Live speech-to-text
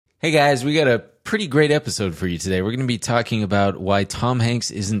Hey guys, we got a pretty great episode for you today. We're going to be talking about why Tom Hanks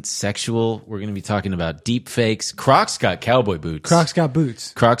isn't sexual. We're going to be talking about deep fakes. Crocs got cowboy boots. Crocs got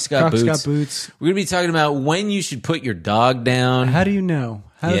boots. Crocs got boots. We're going to be talking about when you should put your dog down. How do you know?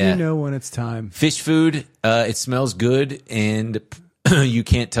 How do you know when it's time? Fish food, it smells good, and you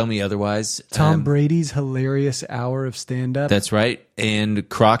can't tell me otherwise. Tom Brady's hilarious hour of stand-up. That's right. And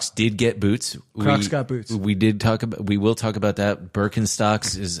Crocs did get boots. Crocs got boots. We will talk about that.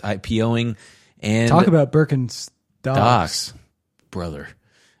 Birkenstocks is IPOing. And talk about Birkenstocks. Brother.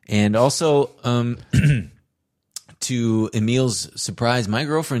 And also, to Emil's surprise, my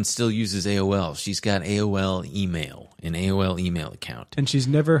girlfriend still uses AOL. She's got AOL email, an AOL email account. And she's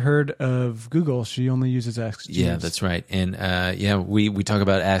never heard of Google. She only uses Ask Jeeves. Yeah, that's right. And we talk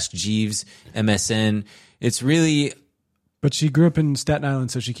about Ask Jeeves, MSN. It's really... But she grew up in Staten Island,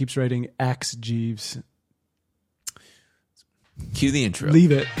 so she keeps writing Axe Jeeves. Cue the intro.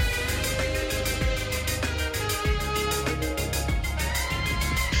 Leave it.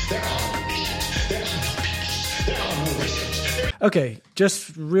 Okay,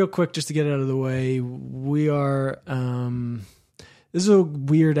 just real quick, just to get it out of the way, we are. This is a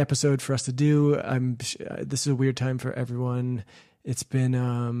weird episode for us to do. This is a weird time for everyone. It's been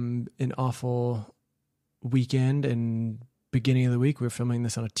an awful weekend and beginning of the week. We're filming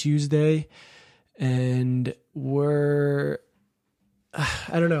this on a Tuesday, and we're.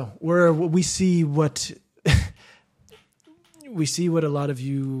 I don't know. We see what. We see what a lot of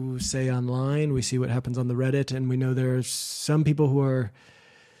you say online. We see what happens on the Reddit, and we know there's some people who are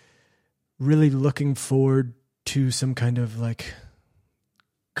really looking forward to some kind of like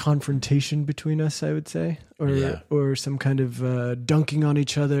confrontation between us, I would say, or some kind of dunking on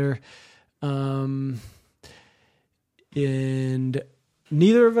each other. And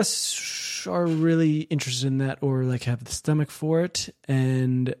neither of us are really interested in that or like have the stomach for it.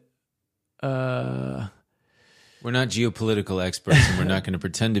 And we're not geopolitical experts, and we're not going to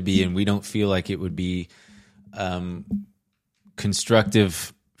pretend to be, and we don't feel like it would be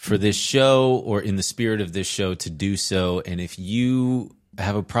constructive for this show or in the spirit of this show to do so. And if you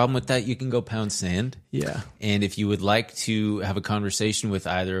have a problem with that, you can go pound sand. Yeah. And if you would like to have a conversation with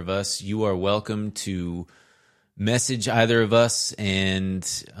either of us, you are welcome to message either of us and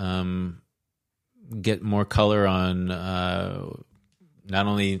get more color on not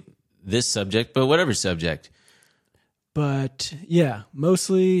only this subject, but whatever subject. But yeah,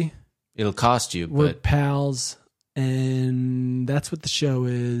 mostly it'll cost you. We're pals, and that's what the show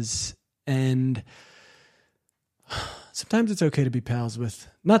is. And sometimes it's okay to be pals with.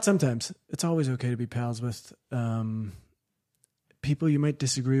 Not sometimes. It's always okay to be pals with people you might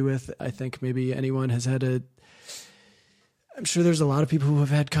disagree with. I think maybe anyone has had I'm sure there's a lot of people who have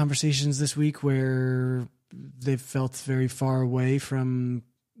had conversations this week where they've felt very far away from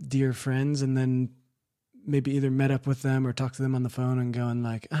dear friends, and then maybe either met up with them or talked to them on the phone and going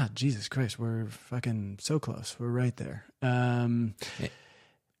like, Jesus Christ, we're fucking so close. We're right there.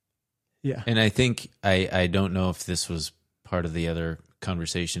 Yeah. And I think, I don't know if this was part of the other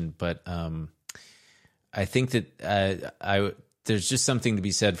conversation, but I think that there's just something to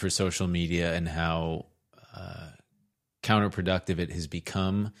be said for social media and how counterproductive it has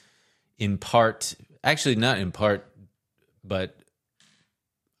become, in part, actually not in part, but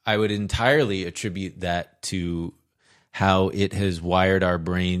I would entirely attribute that to how it has wired our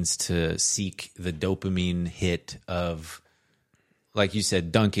brains to seek the dopamine hit of, like you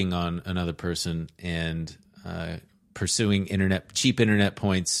said, dunking on another person and pursuing cheap internet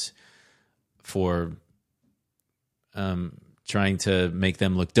points for trying to make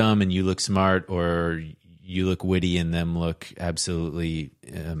them look dumb and you look smart, or you look witty and them look absolutely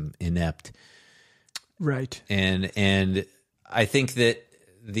inept. Right. And I think that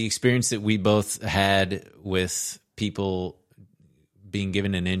the experience that we both had with people being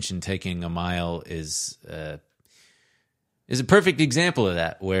given an inch and taking a mile is a perfect example of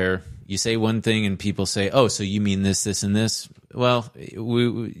that, where you say one thing and people say, "Oh, so you mean this, this, and this?" Well,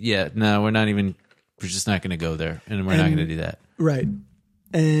 we're just not going to go there, and we're not going to do that. Right.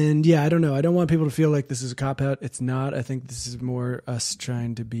 And yeah, I don't know. I don't want people to feel like this is a cop-out. It's not. I think this is more us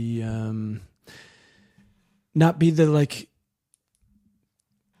trying to be, not be the like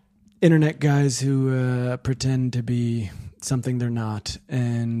internet guys who pretend to be something they're not.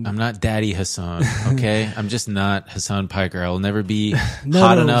 And I'm not Daddy Hassan, okay? I'm just not Hassan Piker. I will never be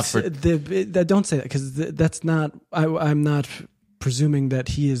hot enough for... Don't say that, because that's not... I'm not presuming that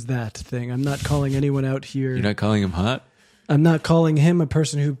he is that thing. I'm not calling anyone out here. You're not calling him hot? I'm not calling him a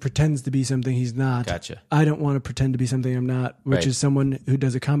person who pretends to be something he's not. Gotcha. I don't want to pretend to be something I'm not, which is someone who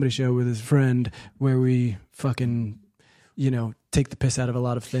does a comedy show with his friend where we fucking, take the piss out of a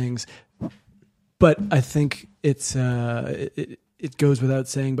lot of things. But I think it goes without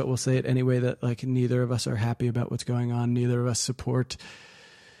saying, but we'll say it anyway, that like neither of us are happy about what's going on. Neither of us support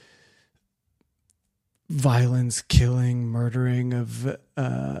violence, killing, murdering of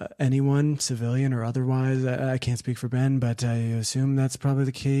anyone, civilian or otherwise. I can't speak for Ben, but I assume that's probably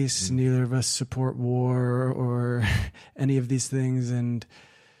the case. Neither of us support war or any of these things. And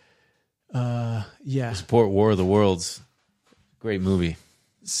yeah. Support War of the Worlds. Great movie.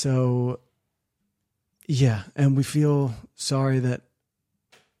 So, yeah. And we feel sorry that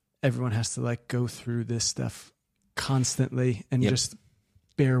everyone has to like go through this stuff constantly and just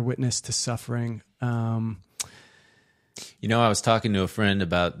bear witness to suffering. You know, I was talking to a friend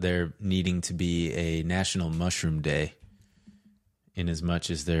about there needing to be a National Mushroom Day, in as much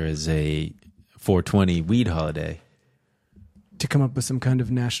as there is a 420 weed holiday. To come up with some kind of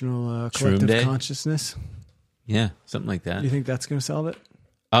national collective consciousness. Yeah, something like that. Do you think that's going to solve it?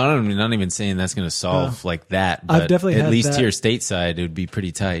 I'm not even saying that's going to solve like that, but I've definitely at had least that. here stateside, it would be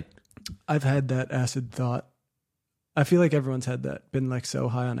pretty tight. I've had that acid thought. I feel like everyone's had that, been like so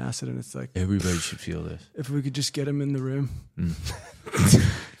high on acid, and it's like Everybody should feel this. if we could just get him in the room,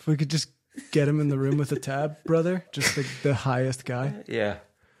 if we could just get him in the room with a tab, brother, just the highest guy, Yeah.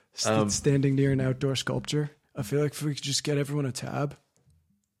 standing near an outdoor sculpture. I feel like if we could just get everyone a tab.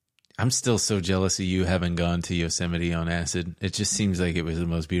 I'm still so jealous of you having gone to Yosemite on acid. It just seems like it was the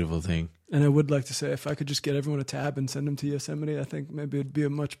most beautiful thing. And I would like to say, if I could just get everyone a tab and send them to Yosemite, I think maybe it'd be a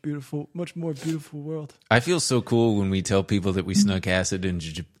much more beautiful world. I feel so cool when we tell people that we snuck acid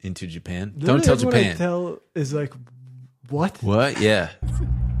into Japan. Literally Don't tell everyone Japan. I tell is like, what? What? Yeah.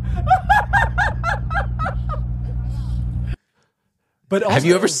 But also, Have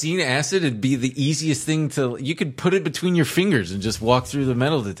you ever seen acid? It'd be the easiest thing to. You could put it between your fingers and just walk through the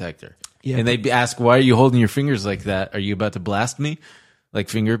metal detector. Yeah, and they'd ask, "Why are you holding your fingers like that? Are you about to blast me? Like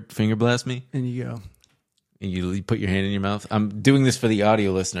finger blast me?" And you go. And you put your hand in your mouth. I'm doing this for the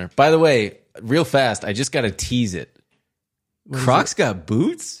audio listener. By the way, real fast, I just got to tease it. Crocs got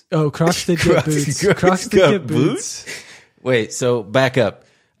boots? Oh, Crocs did get boots. Crocs did got get boots. Wait, so back up.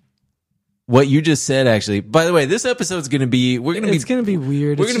 What you just said, actually. By the way, this episode's going to be. It's going to be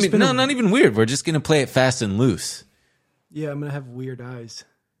weird. We're going to be not even weird. We're just going to play it fast and loose. Yeah, I'm going to have weird eyes.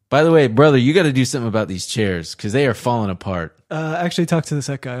 By the way, brother, you got to do something about these chairs because they are falling apart. Actually, talk to the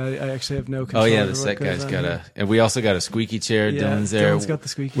set guy. I actually have no control. Oh yeah, over the what set goes guy's on got here. and we also got a squeaky chair. Yeah, Dylan's there. Dylan's got the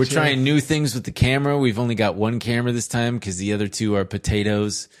squeaky We're chair. trying new things with the camera. We've only got one camera this time because the other two are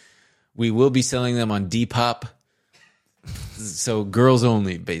potatoes. We will be selling them on Depop. So girls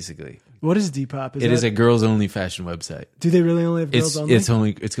only, basically. What is Depop? It is a girls only fashion website. Do they really only have girls only?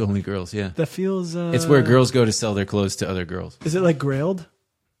 It's only girls. Yeah, That feels. it's where girls go to sell their clothes to other girls. Is it like Grailed?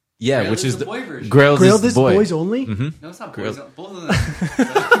 Yeah, Grailed which is is the boy version. Grailed is the boy. boys only. No, it's not boys. Both of them.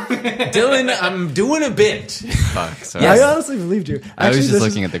 Dylan, I'm doing a bit. Fuck, sorry. I honestly believed you. I was Actually, just this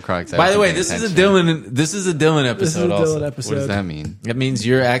looking is- at the Crocs. By the way, this is a Dylan. This is a Dylan episode. This is a Dylan also. episode. What does that mean? That means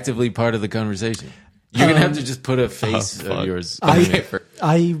you're actively part of the conversation. You're gonna have to just put a face of fuck. yours.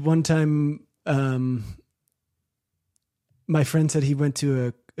 I one time, my friend said he went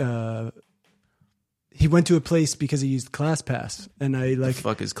to a place because he used ClassPass, and I like,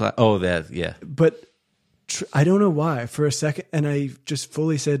 Fuck is class? Oh, that yeah. but I don't know why for a second, and I just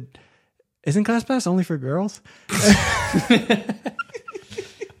fully said, "Isn't ClassPass only for girls?"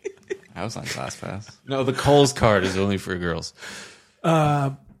 I was on ClassPass. No, the Kohl's card is only for girls.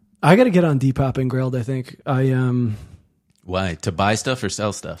 I got to get on Depop and Grailed. I think I Why? To buy stuff or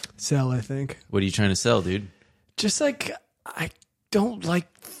sell stuff? sell. I think What are you trying to sell, dude? just like I don't like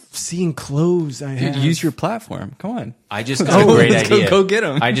seeing clothes. I Dude, have. use your platform. Come on. I just got a great let's idea. Go get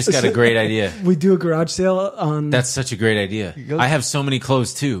them. I just got a great idea. We do a garage sale on That's such a great idea. I have so many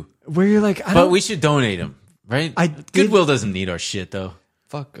clothes too, where you're like, I but don't. we should donate them, right? I did- Goodwill doesn't need our shit though.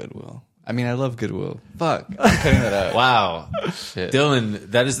 Fuck Goodwill. I mean, I love Goodwill. Fuck. I'm cutting that out. Wow, Shit.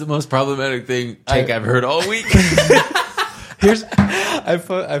 Dylan, that is the most problematic take I've heard all week. Here's I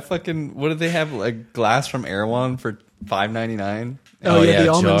fucking. What did they have? Like glass from Erewhon for $5.99. Oh, yeah, the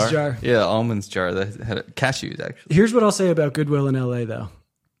almonds jar. jar. Yeah, the almonds jar that had cashews actually. Here's what I'll say about Goodwill in LA though,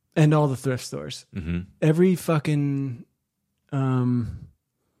 and all the thrift stores. Mm-hmm. Every fucking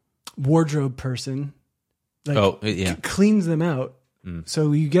wardrobe person, like, Oh yeah, cleans them out. Mm.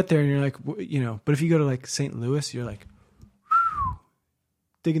 So you get there and you're like, but if you go to like St. Louis, you're like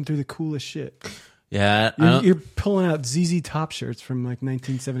digging through the coolest shit. yeah. I don't- You're pulling out ZZ Top shirts from like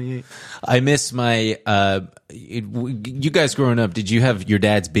 1978. I miss my. You guys growing up, did you have your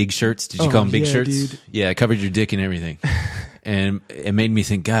dad's big shirts? Did you Oh, call them big yeah, shirts? dude. Yeah, it covered your dick and everything, and it made me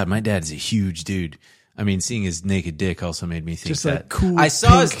think, God, my dad's a huge dude. I mean, seeing his naked dick also made me think Just that. like cool I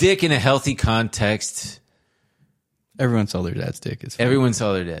saw his pink. dick in a healthy context. Everyone saw their dad's dick. It's fine. Everyone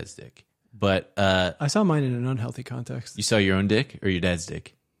saw their dad's dick. But I saw mine in an unhealthy context. you saw your own dick or your dad's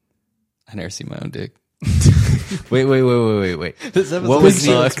dick? I never see my own dick. Wait. This episode What was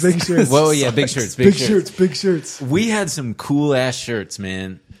sucks. the- Big shirts. Whoa, yeah, big shirts. Big shirts. Big shirts. We had some cool ass shirts,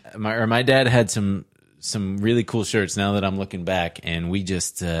 man. My dad had some really cool shirts now that I'm looking back, and we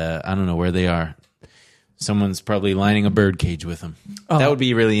just I don't know where they are. Someone's probably lining a bird cage with them. That would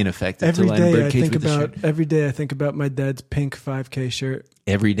be really ineffective Every to line a day bird I cage think with a about shirt. every day I think about my dad's pink 5K shirt.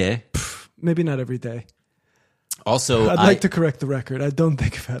 Every day. Maybe not every day. Also, I'd like to correct the record. I don't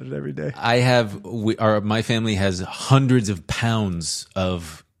think about it every day. I have my family has hundreds of pounds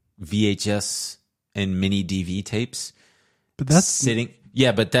of VHS and mini DV tapes. But that's Sitting.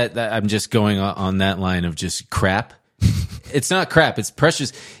 Yeah, but that I'm just going on that line of just crap. It's not crap. It's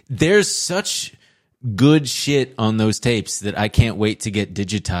precious. There's such good shit on those tapes that I can't wait to get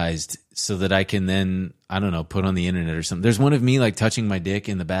digitized so that I can then, I don't know, put on the internet or something. There's one of me like touching my dick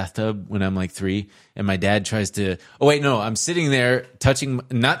in the bathtub when I'm like 3, and my dad tries to, oh wait, no, I'm sitting there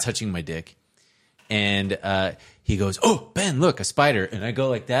not touching my dick. And he goes, oh, Ben, look, a spider. And I go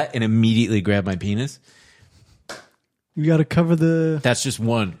like that and immediately grab my penis. you got to cover the. That's just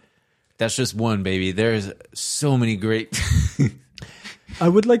one. That's just one, baby. There's so many great. I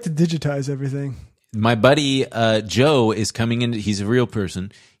would like to digitize everything. My buddy Joe is coming in. He's a real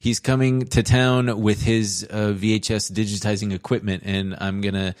person. He's coming to town with his VHS digitizing equipment, and I'm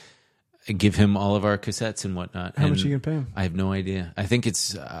gonna give him all of our cassettes and whatnot. How And much are you gonna pay him? I have no idea. I think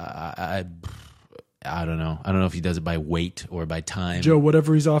it's I don't know. I don't know if he does it by weight or by time. Joe,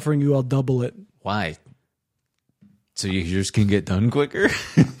 whatever he's offering you, I'll double it. Why? So yours can get done quicker.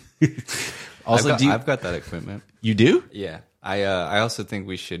 Also, I've got that equipment. you do? Yeah. I also think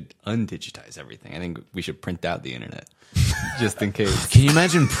we should undigitize everything. I think we should print out the internet just in case. Can you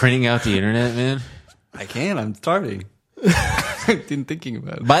imagine printing out the internet, man? I can. I'm starting. I've been thinking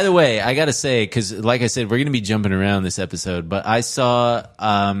about it. By the way, I gotta say, because like I said, we're gonna be jumping around this episode, but I saw,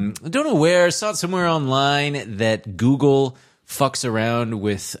 I don't know where, saw it somewhere online that Google fucks around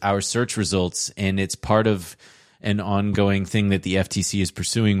with our search results, and it's part of an ongoing thing that the FTC is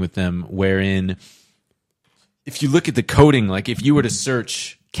pursuing with them, wherein if you look at the coding, like if you were to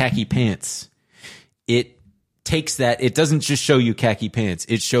search khaki pants, it takes that, it doesn't just show you khaki pants,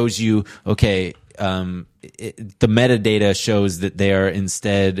 it shows you, okay, the metadata shows that they are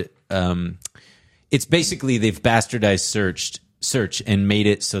instead, it's basically they've bastardized search and made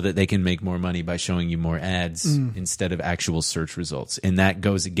it so that they can make more money by showing you more ads instead of actual search results. And that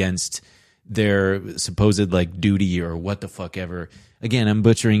goes against their supposed like duty or what the fuck ever. Again, I'm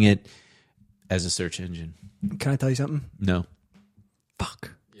butchering it as a search engine. Can I tell you something? No.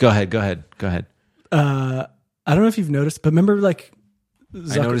 Fuck. Go ahead. I don't know if you've noticed, but remember, like,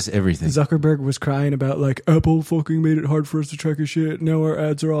 I notice everything. Zuckerberg was crying about, like, Apple fucking made it hard for us to track our shit. Now our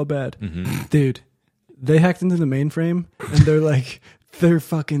ads are all bad. Mm-hmm. Dude, they hacked into the mainframe, and they're like,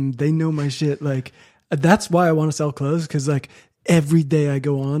 they know my shit. Like, that's why I want to sell clothes, because, like, every day I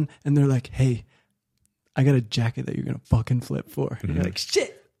go on, and they're like, hey, I got a jacket that you're going to fucking flip for. And you're like,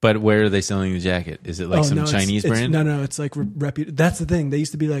 shit. But where are they selling the jacket? Is it like some no, Chinese it's, brand? No, it's like reputed. That's the thing. They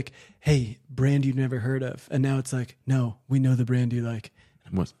used to be like, hey, brand you've never heard of. And now it's like, no, we know the brand you like.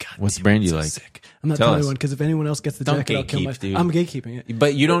 What's the brand you like? Sick. I'm not Tell telling us. anyone, because if anyone else gets the Don't jacket, I'll kill gatekeep, dude. I'm gatekeeping it.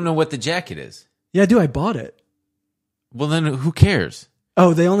 But you don't know what the jacket is. Yeah, I do. I bought it. Well, then who cares?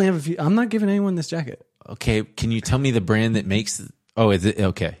 Oh, they only have a few. I'm not giving anyone this jacket. Okay, can you tell me the brand that makes? Oh, is it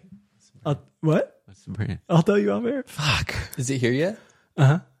okay? What? What's the brand? I'll tell you off air. Fuck. Is it here yet?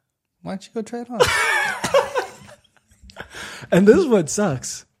 Uh-huh. Why don't you go try it on? And this is what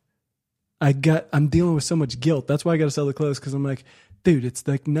sucks. I'm dealing with so much guilt. That's why I got to sell the clothes, because I'm like, dude, it's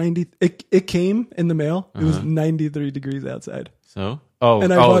like 90. It came in the mail. It was 93 degrees outside. So? Oh,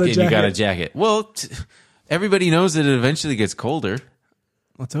 And I bought a okay, you got a jacket. jacket. Well, everybody knows that it eventually gets colder.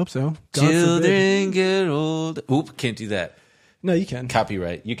 Let's hope so. God forbid. Children get old. Oop, can't do that. No, you can.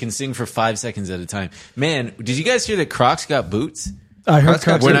 Copyright. You can sing for 5 seconds at a time. Man, did you guys hear that Crocs got boots? I heard Crocs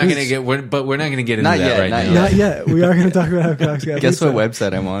got Crocs We're got not boots. gonna we're not gonna get into Not that yet, right not now. yet. Not yet. We are going to talk about how Crocs got Guess boots, what though.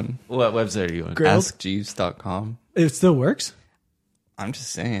 website I'm on? What website are you on? Grilled? AskJeeves.com. It still works? I'm just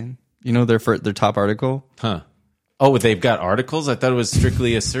saying. You know their top article? Huh? Oh, they've got articles. I thought it was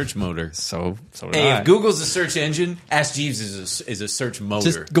strictly a search motor. So did Hey, I. if Google's a search engine, Ask Jeeves is a search motor.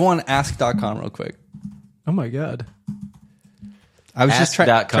 Just go on ask.com real quick. Oh, my God. I was just trying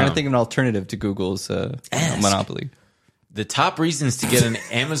Ask.com. to think of an alternative to Google's Ask. monopoly. The top reasons to get an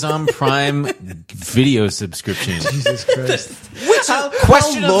Amazon Prime video subscription. Jesus Christ.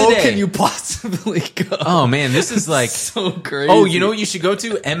 Question How of low the day. can you possibly go? Oh man, this is like So crazy. Oh, you know what you should go to?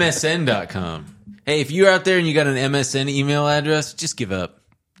 MSN.com. Hey, if you're out there and you got an MSN email address, just give up.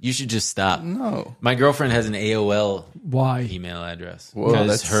 You should just stop. No. My girlfriend has an AOL Why? email address. Whoa,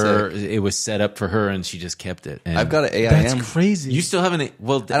 Because that's it was set up for her and she just kept it. And I've got an AIM. That's crazy. You still have an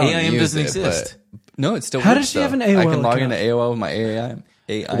well, the I don't AIM use doesn't it, exist. but- No, it still How works, does she have though. an I AOL can log account? into AOL with my AIM.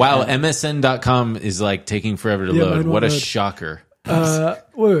 Wow, MSN.com is like taking forever to Yeah, load. mine won't What a load. shocker.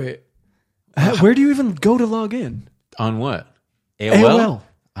 Wait. Where do you even go to log in? On what? AOL.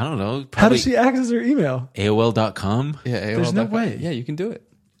 I don't know. How Probably does she access her email? AOL.com? Yeah, AOL. There's no way. Yeah, you can do it.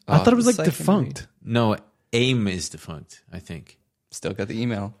 I thought it was like Psych and defunct. No, AIM is defunct, I think. Still got the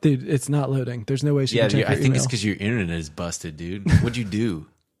email. Dude, it's not loading. There's no way she Yeah, can check I her think it's email. because your internet is busted, dude. What'd you do?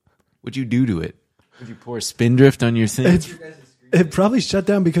 What'd you do to it? Did you pour Spindrift on your thing? It probably shut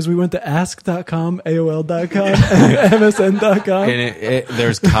down because we went to ask.com, AOL.com, MSN.com. And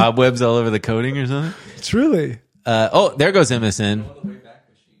there's cobwebs all over the coding or something? Truly. There goes MSN.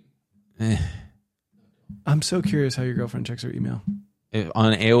 I'm so curious how your girlfriend checks her email.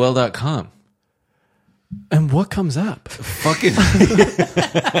 On AOL.com. And what comes up? Fucking.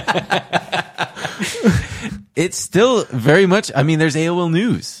 It's still very much. I mean, there's AOL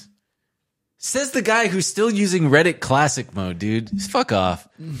News. Says the guy who's still using Reddit Classic mode, dude. Fuck off.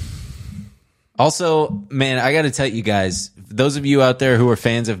 Also, man, I got to tell you guys, those of you out there who are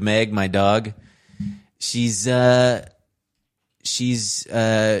fans of Meg, my dog, she's her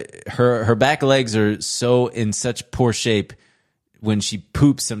back legs are so in such poor shape. When she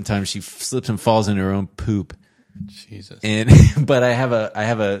poops, sometimes she slips and falls in her own poop. Jesus. And but I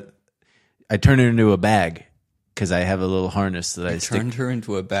turn her into a bag because I have a little harness that I stick. Turned her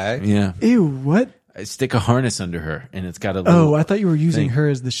into a bag? Yeah, Ew, what? I stick a harness under her, and it's got a little. Oh, I thought you were using thing. her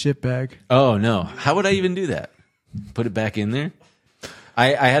as the shit bag. Oh no! How would I even do that? Put it back in there?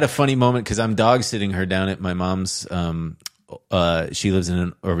 I had a funny moment because I'm dog sitting her down at my mom's. She lives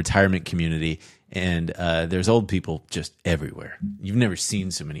in a retirement community, and there's old people just everywhere. You've never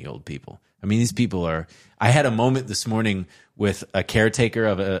seen so many old people. I mean, these people are. I had a moment this morning with a caretaker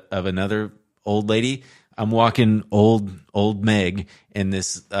of another old lady. I'm walking old Meg, and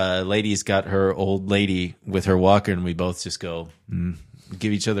this lady's got her old lady with her walker, and we both just go.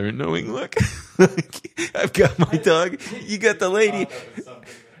 Give each other a knowing look. I've got my dog. You got the lady.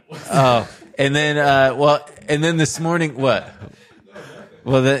 Oh, and then, and then this morning, what?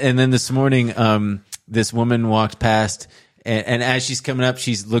 Well, and then this morning, this woman walked past, and as she's coming up,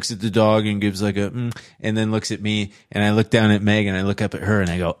 she looks at the dog and gives like a, and then looks at me, and I look down at Meg, and I look up at her, and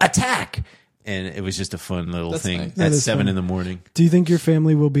I go, attack! And it was just a fun little thing nice. at That is 7 fun. in the morning. Do you think your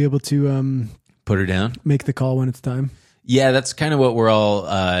family will be able to Put her down. make the call when it's time? Yeah, that's kind of what we're all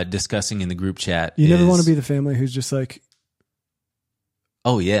discussing in the group chat. You never is- want to be the family who's just like,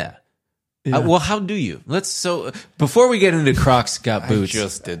 Oh yeah. yeah. Well, how do you? Before we get into Crocs got I boots.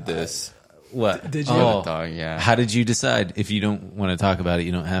 just did this. What Did you? Oh, Dog, yeah. how did you decide? If you don't want to talk about it,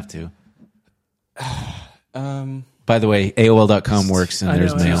 you don't have to. By the way, AOL.com works and I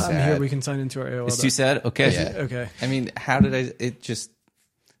there's know, mail. I'm here. Sad. We can sign into our AOL. It's too sad. Okay. Yeah. Okay. I mean, how did I? It just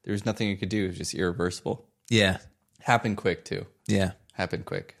there was nothing you could do. It was just irreversible. Yeah. Happened quick too. Yeah. Happened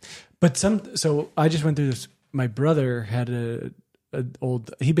quick. But so I just went through this. My brother had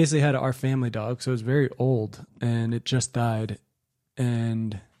he basically had our family dog, so it was very old, and it just died,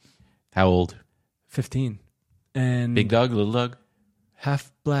 and How old? 15, and Big dog, little dog,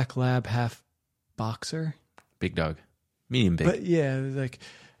 half black lab, half boxer. big dog, medium big. But yeah, it was like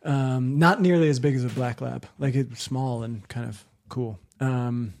not nearly as big as a black lab. Like it's small and kind of cool.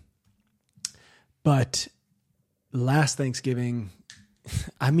 But last Thanksgiving,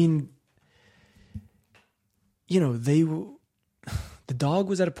 I mean, you know, the dog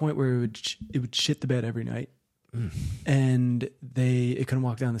was at a point where it would shit the bed every night. And it couldn't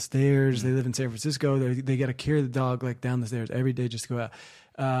walk down the stairs. They live in San Francisco. They got to carry the dog like down the stairs every day just to go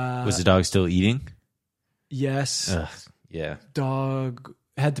out. Was the dog still eating? Yes. Ugh, yeah. Dog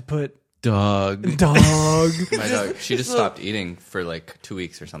had to put Dog. My dog, she just stopped eating for like 2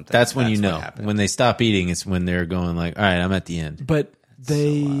 weeks or something. That's when you what know. happened. When they stop eating, it's when they're going like, all right, I'm at the end. But So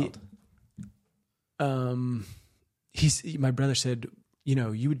they, my brother said, you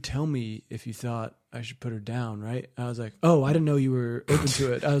know, you would tell me if you thought I should put her down, right? I was like, oh, I didn't know you were open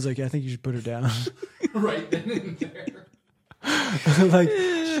to it. I was like, I think you should put her down. right then and there. Like,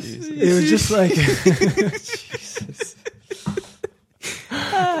 it was just like,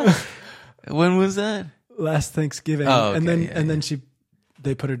 When was that? last Thanksgiving. Oh, and okay, then yeah,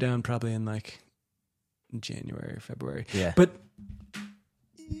 they put her down probably in like January or February. Yeah. But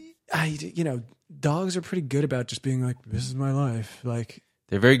dogs are pretty good about just being like, this is my life. Like,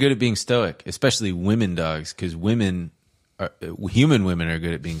 They're very good at being stoic, especially women dogs, because human women are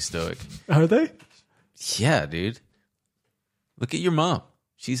good at being stoic. are they? Yeah, dude. Look at your mom.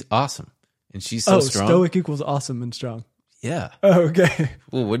 She's awesome. And she's so strong. Stoic equals awesome and strong. Yeah. Oh, okay.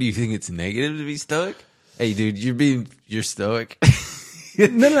 Well, what do you think? It's negative to be stoic? Hey, dude, you're stoic.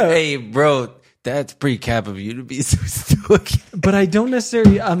 No. Hey, bro, that's pretty cap of you to be so stoic. But I don't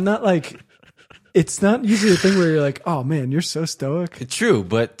necessarily, I'm not like, it's not usually a thing where you're like, oh man, you're so stoic. True,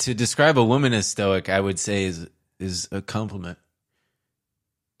 but to describe a woman as stoic, I would say is a compliment.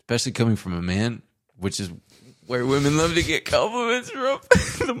 Especially coming from a man, which is where women love to get compliments from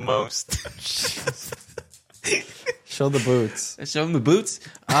the most. Show the boots. Show them the boots.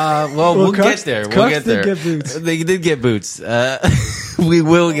 We'll get there. We'll get there. Did get boots. They did get boots. We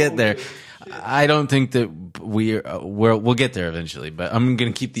will get there. I don't think that we'll get there eventually, but I'm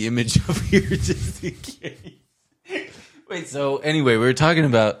going to keep the image over here just in case. Wait, so anyway, we were talking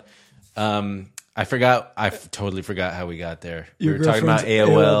about, I totally forgot how we got there. We were talking about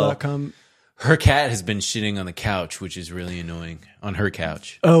AOL. AOL.com. Her cat has been shitting on the couch, which is really annoying. On her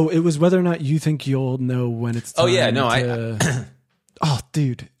couch. Oh, it was whether or not you think you'll know when it's time. Oh, yeah, no, Oh,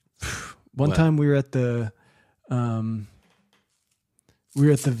 dude. One time we were at the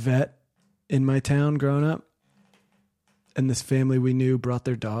vet in my town growing up, and this family we knew brought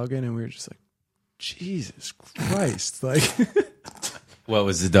their dog in, and we were just like, Jesus Christ. Like, what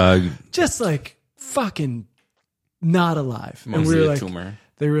was the dog? just like fucking not alive. And Mostly we were a like, tumor.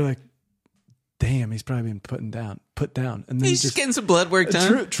 they were like, damn, he's probably been put down. And then He's just getting some blood work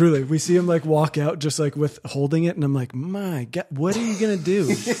done. Truly, we see him like walk out, just like with holding it, and I'm like, my God, what are you gonna do?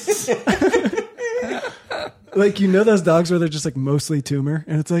 Like, those dogs where they're just like mostly tumor,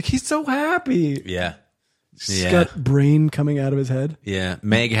 and it's like he's so happy. Yeah. He's got brain coming out of his head. Yeah.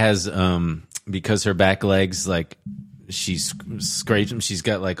 Meg has, because her back legs, like, she's scraped them. She's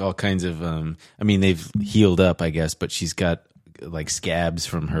got like all kinds of, they've healed up, I guess, but she's got like scabs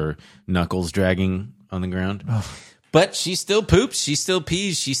from her knuckles dragging on the ground. Oh. But she still poops. She still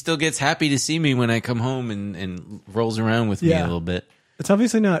pees. She still gets happy to see me when I come home and rolls around with me a little bit. It's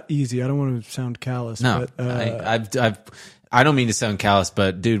obviously not easy. I don't want to sound callous. No, but, I don't mean to sound callous,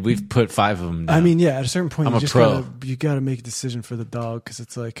 but dude, we've put 5 of them down. I mean, yeah, at a certain point, I'm you a just pro. you gotta make a decision for the dog, because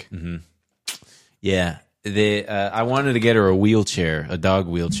it's like, Yeah. I wanted to get her a dog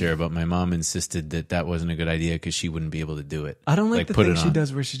wheelchair, but my mom insisted that wasn't a good idea because she wouldn't be able to do it. I don't like the thing she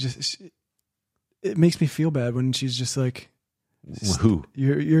does where it makes me feel bad when she's just like, who?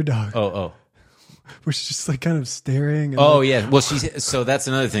 Your dog. Oh. Where she's just like kind of staring. And yeah. Well, so that's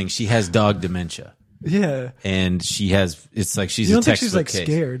another thing. She has dog dementia. Yeah. And it's like she's you don't a think she's like case.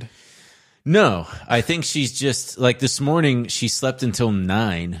 scared? No, I think she's just like this morning she slept until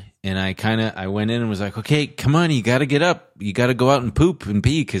 9 and I went in and was like, okay, come on, you got to get up. You got to go out and poop and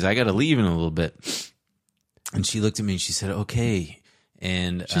pee because I got to leave in a little bit. And she looked at me and she said, okay.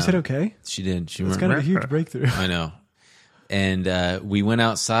 And she said, okay. She did. It's kind of a huge breakthrough. I know. And we went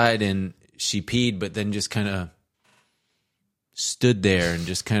outside and she peed, but then just kind of stood there and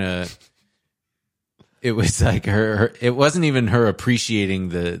just kind of, it was like her, it wasn't even her appreciating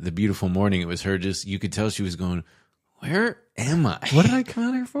the beautiful morning. It was her just, you could tell she was going, where am I? What did I come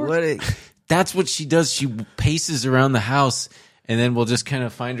out here for? That's what she does. She paces around the house and then will just kind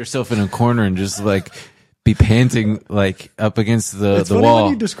of find herself in a corner and just like be panting like up against the funny wall.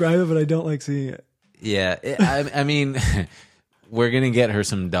 When you describe it, but I don't like seeing it. Yeah. I mean, we're going to get her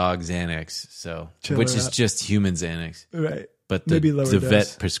some dog Xanax, which is just human Xanax. Right. But the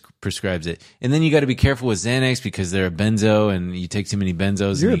vet prescribes it. And then you got to be careful with Xanax because they're a benzo and you take too many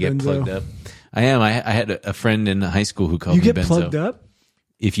benzos and you get plugged up. I am. I had a friend in high school who called me benzo. You get plugged up?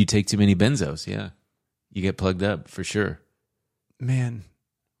 If you take too many benzos, yeah. You get plugged up for sure. Man.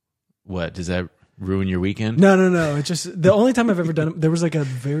 What? Does that ruin your weekend? No. It's just the only time I've ever done it, there was like a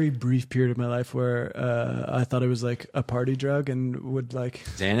very brief period of my life where I thought it was like a party drug and would like...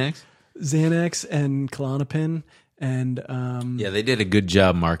 Xanax and Klonopin. And yeah, they did a good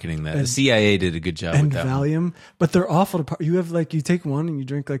job marketing that. The CIA did a good job with that. And Valium, but they're awful to. You have like you take one and you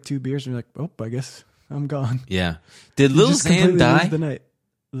drink like 2 beers and you're like, oh, I guess I'm gone. Yeah. Did Lil Xan die? The night.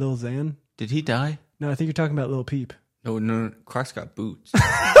 Lil Xan? Did he die? No, I think you're talking about Lil Peep. No. Crocs got boots.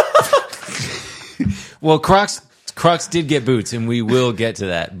 Well, Crocs did get boots, and we will get to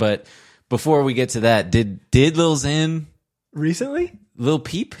that. But before we get to that, did Lil Xan recently? Lil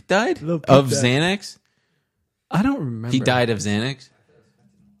Peep died Lil Peep of died. Xanax? I don't remember. He died of Xanax?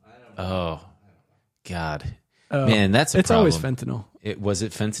 Oh, God. Man, that's a problem. It's always fentanyl. Was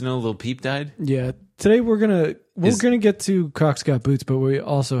it fentanyl? Lil Peep died? Yeah. Today we're gonna get to Crocs Got Boots, but we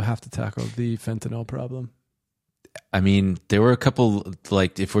also have to tackle the fentanyl problem. I mean, there were a couple,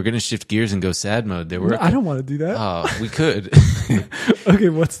 like, if we're going to shift gears and go sad mode, there were... I don't want to do that. Oh, we could. Okay,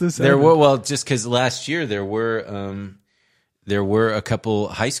 what's this? There were, well, just because last year there were a couple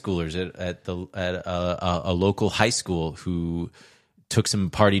high schoolers at a local high school who took some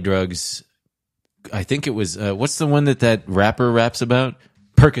party drugs. I think it was, what's the one that rapper raps about?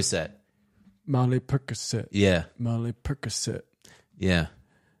 Percocet. Molly Percocet. Yeah. Molly Percocet. Yeah.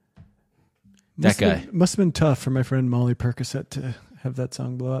 That guy. Must have been tough for my friend Molly Percocet to have that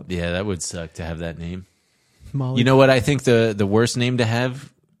song blow up. Yeah, that would suck to have that name. Molly. You know what I think the worst name to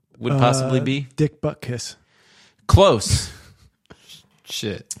have would possibly be? Dick Buttkiss. Close.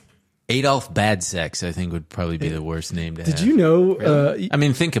 Shit. Adolf Bad Sex, I think, would probably be the worst name to have. Did you know? I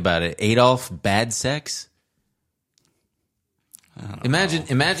mean, think about it. Adolf Bad Sex? Imagine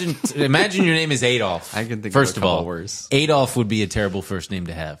your name is Adolf. I can think first of of a couple all, worse. Adolf would be a terrible first name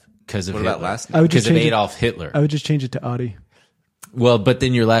to have because of What Hitler. about last I name? would just Because of change Adolf Hitler. I would just change it to Audie. Well, but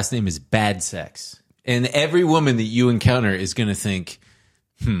then your last name is Bad Sex. And every woman that you encounter is going to think,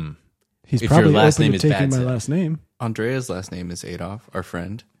 He's If probably your last open name to is taking my Bad last name. Andrea's last name is Adolf, our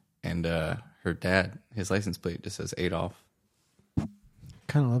friend, and her dad, his license plate just says Adolf.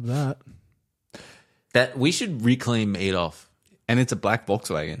 Kind of love that. that we should reclaim Adolf. And it's a black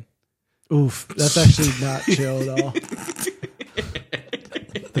Volkswagen. Oof, that's actually not chill at all.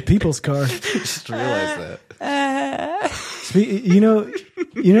 The people's car. Just realized that. You know.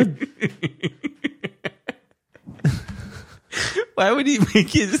 Why would he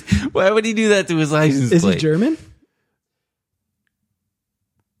Why would he do that to his license Is plate? he German?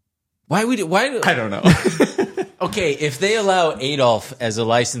 Why? I don't know. Okay, if they allow Adolf as a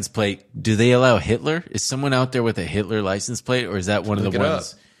license plate, do they allow Hitler? Is someone out there with a Hitler license plate, or is that one of Look the it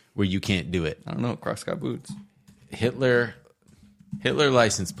ones where you can't do it? I don't know. Crocs got boots. Hitler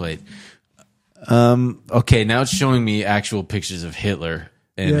license plate. Okay, now it's showing me actual pictures of Hitler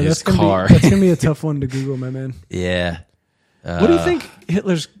and his car. That's gonna be a tough one to Google, my man. Yeah. What do you think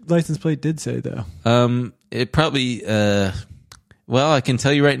Hitler's license plate did say, though? It probably. Well, I can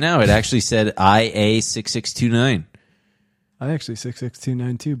tell you right now. It actually said IA6629. I actually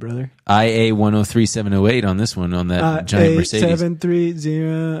 66292, brother. IA 103708 on this one on that giant Mercedes.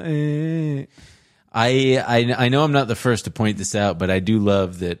 7308. I know I'm not the first to point this out, but I do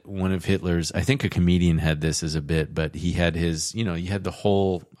love that one of Hitler's, I think a comedian had this as a bit, but he had his, you had the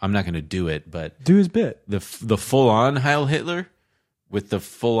whole, I'm not going to do it, but Do his bit. the full-on Heil Hitler with the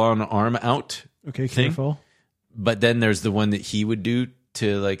full-on arm out Okay, thing. careful. But then there's the one that he would do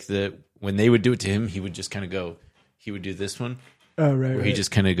to when they would do it to him, he would just kind of go, he would do this one. Oh, right. Where he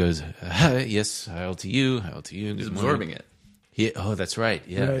just kind of goes, yes, Heil to you. He's absorbing it. That's right.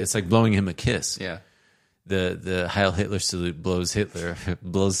 Yeah. Right. It's like blowing him a kiss. Yeah. The Heil Hitler salute blows the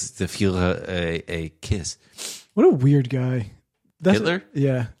Führer a kiss. What a weird guy. Hitler?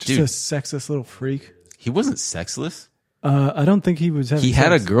 Yeah, just Dude. a sexist little freak. He wasn't sexless. I don't think he was having He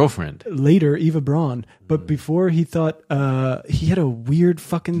had a sex. girlfriend. Later, Eva Braun. But before he thought he had a weird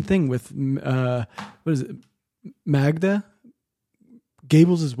fucking thing with what is it? Magda?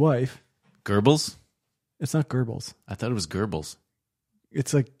 Goebbels' wife. Goebbels? It's not Goebbels. I thought it was Goebbels.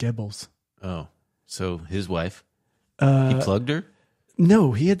 It's like Goebbels. Oh, so his wife. He plugged her?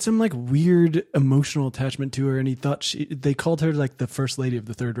 No, he had some like weird emotional attachment to her, and he thought they called her like the first lady of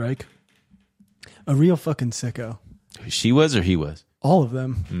the Third Reich. A real fucking sicko. She was or he was? All of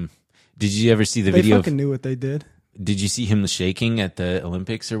them. Did you ever see the They video? fucking knew what they did. Did you see him shaking at the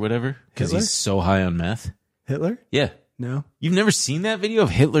Olympics or whatever? Because Hitler? he's so high on meth. Hitler? Yeah. No. You've never seen that video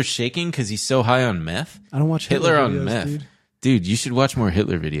of Hitler shaking because he's so high on meth? I don't watch Hitler on videos, meth. Dude, you should watch more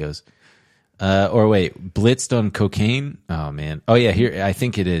Hitler videos. Or wait, blitzed on cocaine? Oh, man. Oh, yeah, here. I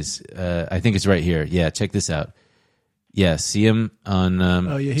think it is. I think it's right here. Yeah, check this out. Yeah, see him on...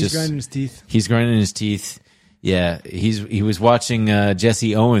 Oh, yeah, he's grinding his teeth. He's grinding his teeth. Yeah, he was watching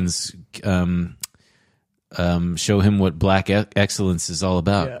Jesse Owens show him what black excellence is all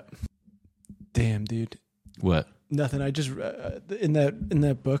about. Yeah. Damn, dude. What? Nothing. I just in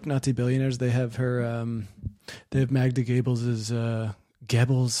that book, Nazi Billionaires, they have her. They have Magda Goebbels'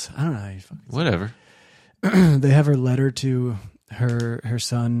 Goebbels. I don't know how you fucking say Whatever. it. They have her letter to her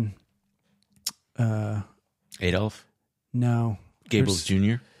son. Adolf? No, Goebbels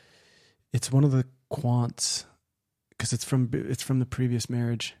Jr.? It's one of the Quants because it's from the previous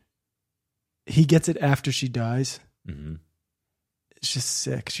marriage. He gets it after she dies. Mm-hmm. It's just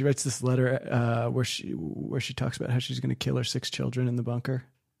sick. She writes this letter where she talks about how she's going to kill her 6 children in the bunker.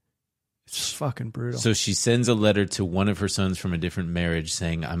 It's fucking brutal. So she sends a letter to one of her sons from a different marriage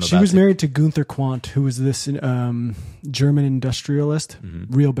saying, She was married to Gunther Quandt, who was this German industrialist,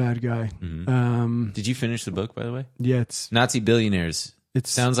 real bad guy. Did you finish the book, by the way? Yeah, it's Nazi Billionaires. It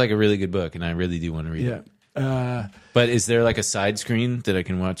sounds like a really good book, and I really do want to read it. But is there like a side screen that I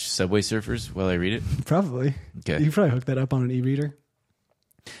can watch Subway Surfers while I read it? Probably. Okay. You can probably hook that up on an e-reader.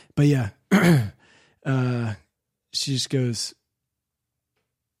 But yeah, she just goes.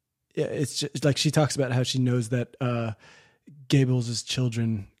 Yeah, it's just like she talks about how she knows that Goebbels'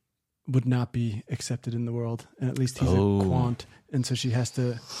 children would not be accepted in the world, and at least he's a quant, and so she has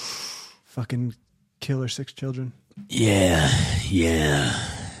to fucking kill her 6 children. Yeah.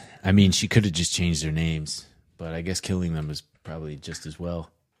 I mean, she could have just changed their names, but I guess killing them is probably just as well.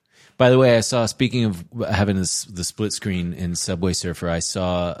 By the way, I saw, speaking of having the split screen in Subway Surfer, I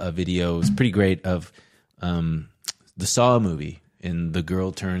saw a video, it was pretty great, of the Saw movie. And the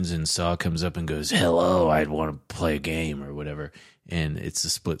girl turns and Saw comes up and goes, "Hello, I'd want to play a game," or whatever. And it's a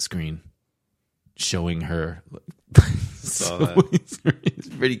split screen showing her. Saw that. It's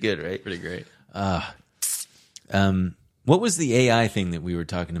pretty good, right? Pretty great. What was the AI thing that we were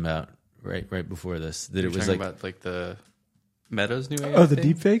talking about right before this? That it was like about like the Meta's new AI. Oh, the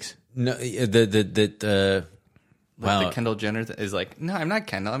thing? deepfakes? no, Like the Kendall Jenner is like, no, I'm not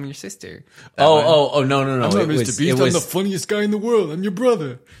Kendall. I'm your sister. No. I'm It was the funniest guy in the world. I'm your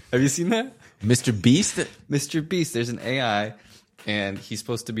brother. Have you seen that? Mr. Beast. Mr. Beast. There's an AI, and he's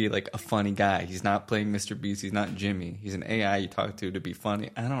supposed to be like a funny guy. He's not playing Mr. Beast. He's not Jimmy. He's an AI you talk to be funny.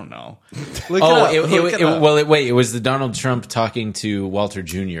 I don't know. It was the Donald Trump talking to Walter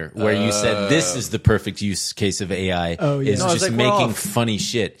Jr., where you said this is the perfect use case of AI. Oh, yeah. Is No, just making funny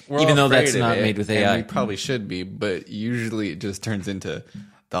shit, even though that's not made with AI. And we probably should be, but usually it just turns into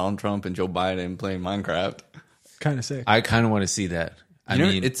Donald Trump and Joe Biden playing Minecraft. Kind of sick. I kind of want to see that. I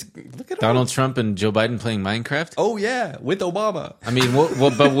mean, it's look at Donald Trump and Joe Biden playing Minecraft. Oh yeah, with Obama. I mean,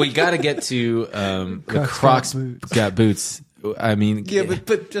 but we got to get to the Crocs got boots. I mean, Yeah,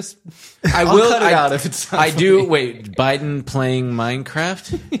 but just I I'll will cut it out if it's not I do. funny. Wait, Biden playing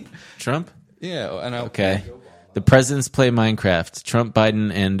Minecraft? Trump? Yeah, and Okay. The presidents play Minecraft. Trump,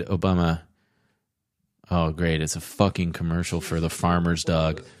 Biden, and Obama. Oh, great. It's a fucking commercial for the farmer's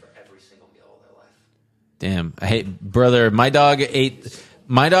dog. Damn. I hate, brother, my dog ate,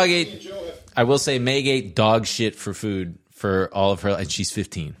 I will say Meg ate dog shit for food for all of her, and she's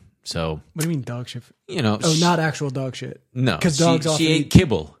 15. So, What do you mean dog shit? you know. Oh, not actual dog shit. No. Because dogs often she ate eat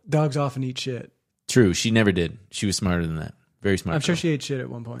kibble. dogs often eat shit. True. She never did. She was smarter than that. Very smart. I'm sure girl. she ate shit at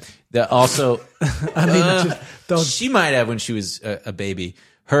one point. That also, I mean, it's just dogs. she might have when she was a baby.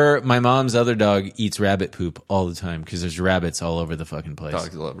 My mom's other dog eats rabbit poop all the time because there's rabbits all over the fucking place.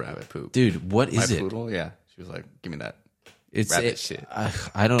 dogs love rabbit poop. Dude, what is My it? poodle, yeah. She was like, "Give me that." It's rabbit shit.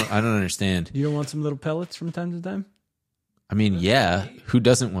 I don't understand. You don't want some little pellets from time to time? I mean, yeah, who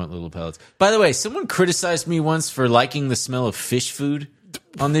doesn't want little pellets? By the way, someone criticized me once for liking the smell of fish food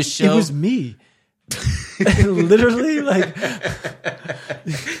on this show. It was me. Literally, like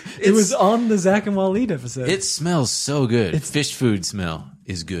it was on the Zach and Waleed episode. It smells so good. Fish food smell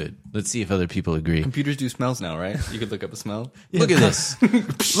is good. Let's see if other people agree. Computers do smells now, right? You could look up a smell. Look at this.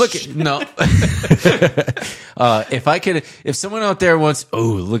 Look at no. If someone out there wants,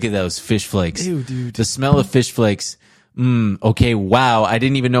 look at those fish flakes. Ew, dude. The smell of fish flakes. Okay, wow. I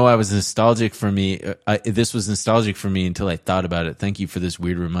didn't even know I was nostalgic for me. This was nostalgic for me until I thought about it. Thank you for this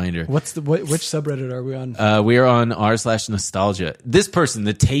weird reminder. Which subreddit are we on? We are on r/nostalgia. This person,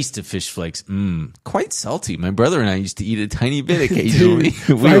 the taste of fish flakes, quite salty. My brother and I used to eat a tiny bit occasionally. Dude,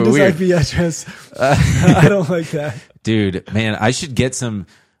 We find were his weird. IP address. I don't like that. Dude, man, I should get some.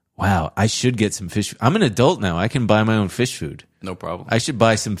 Wow, I should get some fish. I'm an adult now. I can buy my own fish food. No problem. I should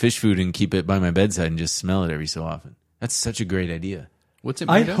buy some fish food and keep it by my bedside and just smell it every so often. That's such a great idea. What's it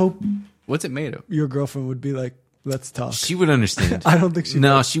I made of? hope What's it made of? your girlfriend would be like, "Let's talk." She would understand. I don't think she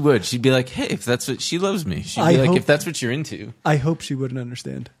No, would. she would. She'd be like, "Hey, if that's what she loves me." She'd be I like, hope- "If that's what you're into, I hope she wouldn't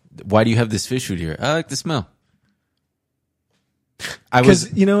understand. why do you have this fish food here?" I like the smell. I was.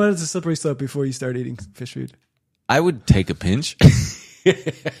 Because you know what? It's a slippery slope before you start eating fish food. I would take a pinch.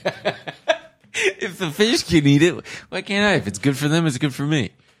 If the fish can eat it, why can't I? If it's good for them, it's good for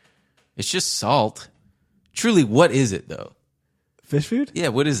me. It's just salt. Truly, what is it though? Fish food? Yeah,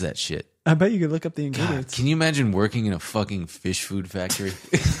 what is that shit? I bet you could look up the God, ingredients. can you imagine working in a fucking fish food factory?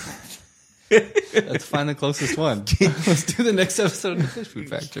 Let's find the closest one. Let's do the next episode of the Fish Food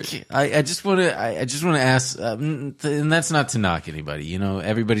Factory. I just want to. I just want to ask, and that's not to knock anybody. You know,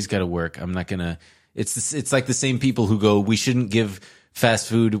 everybody's got to work. I'm not gonna. It's like the same people who go, we shouldn't give fast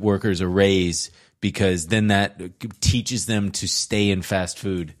food workers a raise because then that teaches them to stay in fast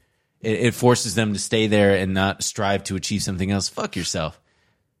food. it forces them to stay there and not strive to achieve something else. Fuck yourself.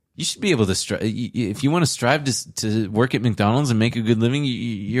 You should be able to strive. If you want to strive to work at McDonald's and make a good living,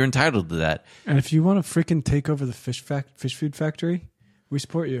 you're entitled to that. And if you want to freaking take over the fish food factory, we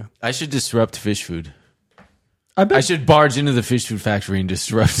support you. I should disrupt fish food. I should barge into the fish food factory and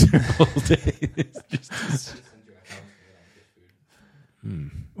disrupt their whole day.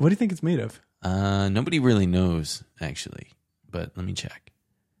 What do you think it's made of? Nobody really knows, actually. But let me check.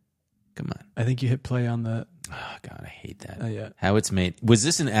 Come on. I think you hit play on the. Oh, God, I hate that. Yeah. How it's made. Was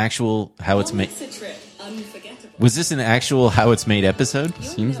this an actual how it's made? Unforgettable. Was this an actual how it's made episode?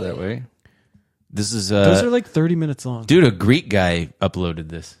 Seems that way. This is Those are like 30 minutes long. dude, a Greek guy uploaded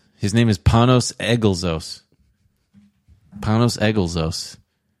this. His name is Panos Eglzos. Panos Eglzos.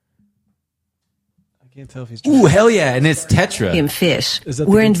 I can't tell if he's. Ooh, hell yeah. And it's Tetra. Aquarium fish Is that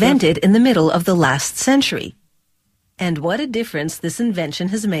the were good stuff? invented in the middle of the last century. And what a difference this invention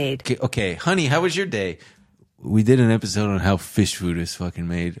has made. Okay, honey, how was your day? We did an episode on how fish food is fucking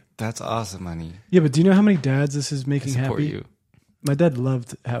made. That's awesome, honey. Yeah, but do you know how many dads this is I making support happy? you. My dad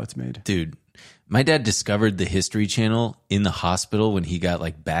loved how it's made. Dude, my dad discovered the History Channel in the hospital when he got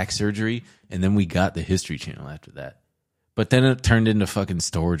like back surgery, and then we got the History Channel after that. But then it turned into fucking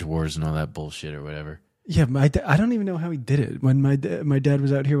Storage Wars and all that bullshit or whatever. Yeah, I don't even know how he did it. When my dad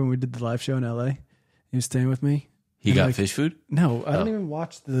was out here when we did the live show in LA, he was staying with me. He And, got like, fish food? No, I don't even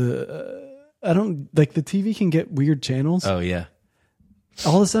watch the. I don't like the TV can get weird channels. Oh, yeah.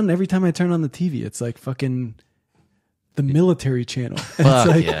 All of a sudden, every time I turn on the TV, it's like fucking the military channel. And Fuck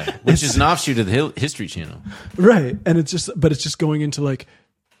it's like, yeah. Which is an offshoot of the History Channel. right, and it's just going into like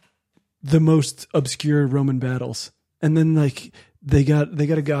the most obscure Roman battles, and then like they got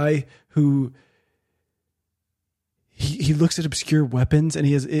a guy who he looks at obscure weapons, and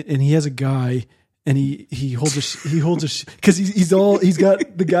he has a guy. And he holds a because he's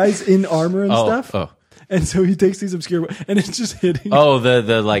got the guys in armor and stuff. Oh. And so he takes these obscure and it's just hitting. Oh,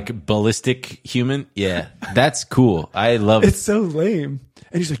 the like ballistic human? Yeah. That's cool. I love It's so lame.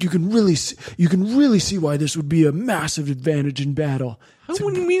 And he's like, you can really see why this would be a massive advantage in battle. What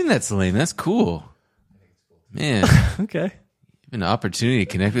do you mean that's lame? That's cool. Man, you Okay. have an opportunity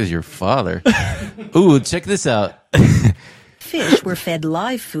to connect with your father. Ooh, check this out. Fish were fed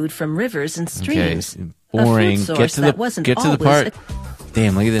live food from rivers and Okay, streams. boring. A food source Get to that the wasn't get to the always part.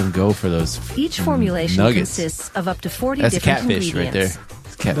 Damn, look at them go for those. Each formulation nuggets. consists of up to 40 That's different catfish right there. ingredients.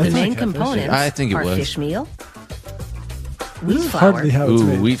 It's The catfish. main catfish, components I think it are was. fish meal, wheat This is flour, hardly how it's Ooh,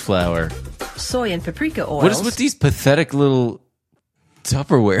 made. wheat flour. soy and paprika oils. What is with these pathetic little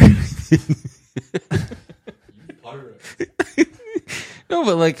Tupperware? No,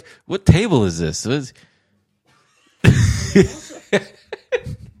 but like, what table is this?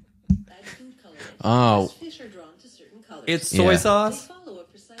 Oh, Fish are drawn to certain colors. It's soy Yeah. sauce. Follow a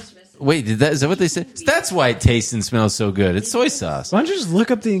precise recipe. wait, is that what they said? That's why it tastes and smells so good. It's soy sauce. Why don't you just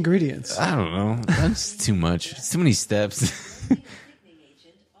look up the ingredients? I don't know. That's too much. It's too many steps. Thickening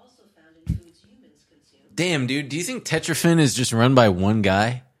agent also found in foods humans consume. Damn, dude. Do you think Tetrafin is just run by one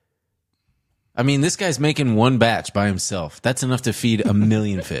guy? I mean, this guy's making one batch by himself. That's enough to feed 1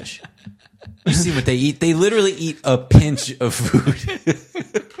 million fish. You see what they eat? They literally eat a pinch of food.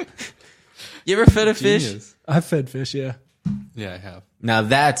 You ever fed a fish? Genius. I've fed fish, yeah. Yeah, I have. Now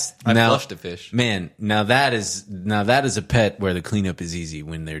that's I now flushed a fish. man. Now that is a pet where the cleanup is easy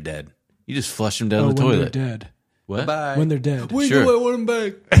when they're dead. You just flush them down the when toilet. they're dead. What? Bye. When they're dead. Wait, Sure. no, I want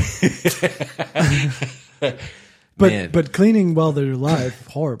them back. Man. But cleaning while they're alive,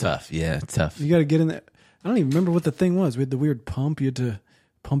 horrible. Tough. Yeah, tough. You got to get in there. I don't even remember what the thing was. We had the weird pump. You had to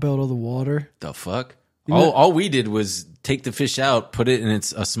pump out all the water. The fuck? You know- All we did was take the fish out, put it in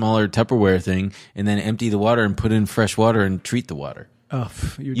a smaller Tupperware thing, and then empty the water and put in fresh water and treat the water. Oh,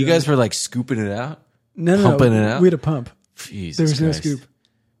 You guys were like scooping it out? no, pumping it out? We had a pump. Jesus There was no Christ. scoop.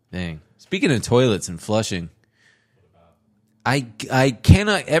 Dang. Speaking of toilets and flushing, I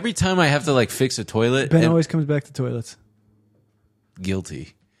cannot, every time I have to like fix a toilet, Ben and- always comes back to toilets.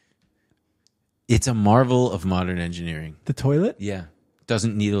 guilty. It's a marvel of modern engineering. The toilet? Yeah.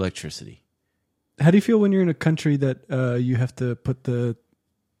 Doesn't need electricity. How do you feel when you're in a country that you have to put the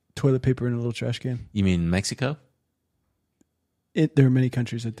toilet paper in a little trash can? You mean Mexico? There are many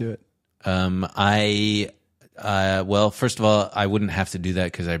countries that do it. Well, first of all, I wouldn't have to do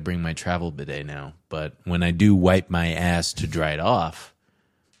that because I bring my travel bidet now. But when I do wipe my ass to dry it off,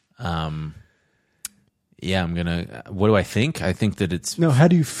 yeah, I'm gonna. What do I think? I think that it's. No, how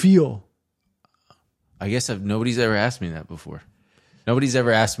do you feel? I guess nobody's ever asked me that before. Nobody's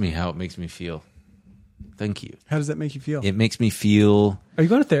ever asked me how it makes me feel. Thank you. How does that make you feel? It makes me feel. Are you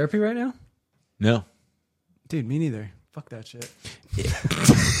going to therapy right now? No. Dude, me neither. Fuck that shit.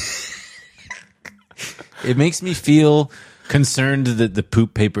 It makes me feel concerned that the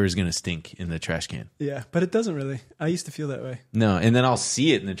poop paper is going to stink in the trash can. Yeah, but it doesn't really. I used to feel that way. No, and then I'll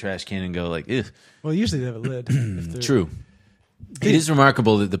see it in the trash can and go like, ugh. Well, usually they have a lid. if they're- True. It is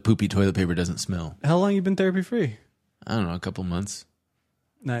remarkable that the poopy toilet paper doesn't smell. How long you been therapy free? I don't know, a couple months.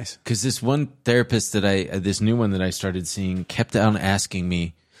 Nice. Because this one therapist this new one that I started seeing kept on asking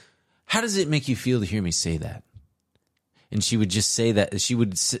me, how does it make you feel to hear me say that? And she would just say that. She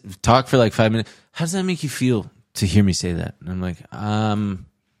would talk for like 5 minutes. How does that make you feel to hear me say that? And I'm like,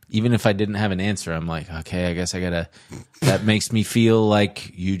 even if I didn't have an answer, I'm like, okay, I guess I gotta, that makes me feel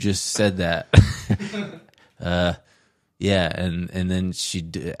like you just said that. Yeah. And then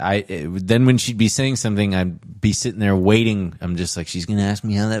then when she'd be saying something, I'd be sitting there waiting. I'm just like, she's going to ask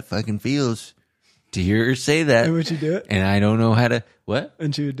me how that fucking feels to hear her say that. And would she do it? And I don't know how to, what?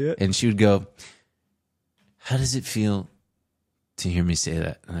 And she would do it? And she would go, how does it feel to hear me say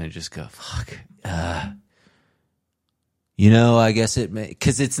that? And I just go, fuck. I guess it may,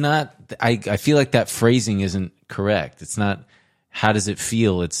 because it's not, I feel like that phrasing isn't correct. It's not, how does it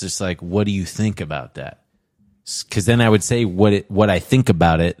feel? It's just like, what do you think about that? Because then I would say what I think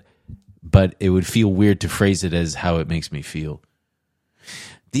about it, but it would feel weird to phrase it as how it makes me feel.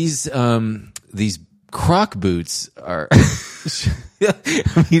 These Croc boots are,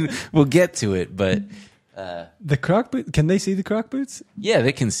 I mean, we'll get to it, but The Croc boot? Can they see the Croc boots? yeah,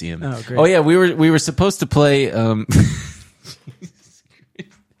 they can see him. Oh, great. Oh yeah, we were supposed to play.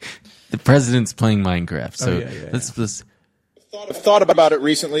 The president's playing Minecraft, so let's. I've thought about it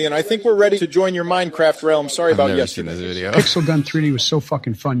recently, and I think we're ready to join your Minecraft realm. Sorry about yesterday. This video. Pixel Gun 3D was so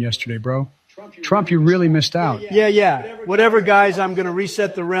fucking fun yesterday, bro. Trump, you really missed out. Yeah. Whatever, guys, I'm going to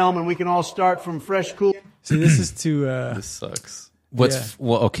reset the realm and we can all start from fresh, cool. See, this is to. This sucks.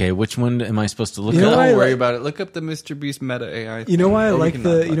 Okay? Which one am I supposed to look You know up? why I Don't worry like- about it. Look up the Mr. Beast meta AI. You know why I Or we like can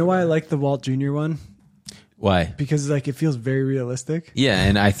the. not You know talk why I about like the Walt Jr. one? Why? Because like it feels very realistic. Yeah,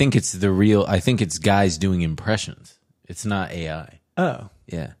 and I think it's the real. I think it's guys doing impressions. It's not AI. Oh,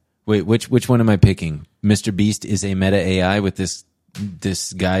 Yeah. Wait, which one am I picking? Mr. Beast is a meta AI with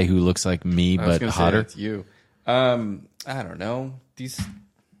this guy who looks like me I was but gonna say hotter. that's you. I don't know. These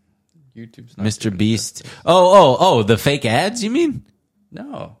YouTube's not Mr. doing Beast. Oh, the fake ads, you mean?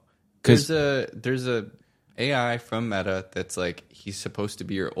 No, 'Cause- there's a AI from Meta that's like he's supposed to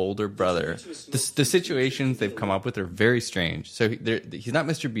be your older brother. The situations they've come up with are very strange. So he's not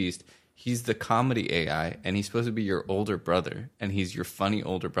Mr. Beast. He's the comedy AI, and he's supposed to be your older brother, and he's your funny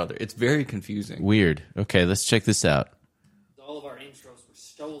older brother. It's very confusing. Weird. Okay, let's check this out. All of our intros were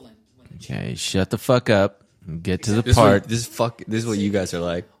stolen. Okay, shut the fuck up and get to the This part. This is what you guys are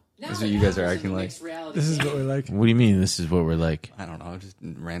like. This is what you guys are acting like. this is what we're like. What do you mean this is what we're like? I don't know, just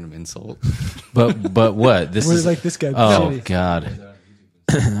random insult. But what? This We're is like this guy. Oh Shitty. god.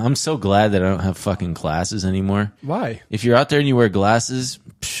 I'm so glad that I don't have fucking glasses anymore. Why? If you're out there and you wear glasses,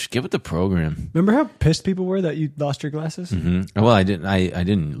 get with the program. Remember how pissed people were that you lost your glasses? Well, I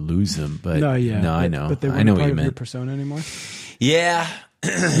didn't lose them, but No, yeah. I but- know. But they I weren't know part what you of your meant. persona anymore. Yeah.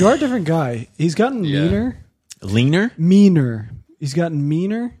 You are a different guy. He's gotten Yeah. Leaner? meaner. He's gotten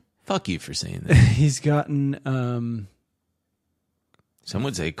meaner. Fuck you for saying that. He's gotten. Some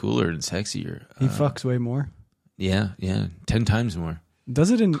would say cooler and sexier. He fucks way more. Yeah, 10 times more.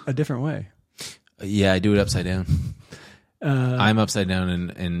 Does it in a different way. Yeah, I do it upside down. I'm upside down,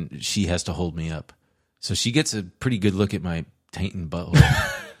 and she has to hold me up, so she gets a pretty good look at my taint and butthole.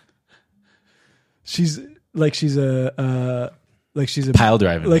 She's a Pile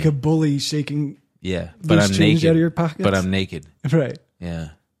driving, like me. a bully shaking Yeah, but loose I'm change naked. out of your pockets. But I'm naked. right. Yeah,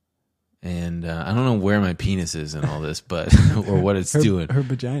 and I don't know where my penis is in all this, but or what it's doing. Her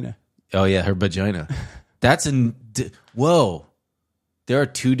vagina. Oh yeah, her vagina. That's whoa. There are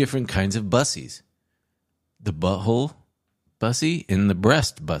two different kinds of bussies: the butthole bussy and the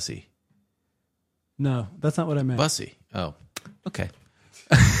breast bussy. No, that's not what I meant. Bussy. Oh, okay.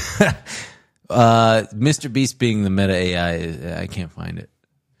 Mr. Beast being the meta AI, I can't find it.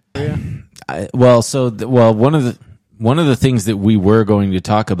 Yeah. One of the things that we were going to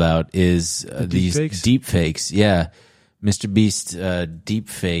talk about is these deepfakes? deep fakes. Yeah, Mr. Beast deep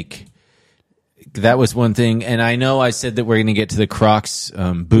fake. That was one thing, and I know I said that we're going to get to the Crocs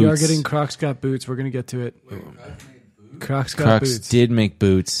boots. We are getting Crocs got boots. We're going to get to it. Crocs got Crocs boots. did make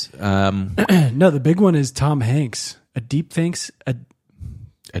boots. No, the big one is Tom Hanks. A deep fanks. A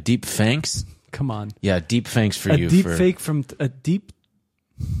deep fanks. Come on. Yeah, deep fanks for A you. deep fake from a deep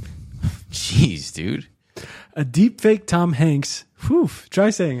Jeez, dude. A deep fake Tom Hanks. Whew, try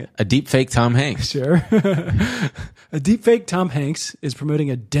saying it. A deep fake Tom Hanks. Sure. A deep fake Tom Hanks is promoting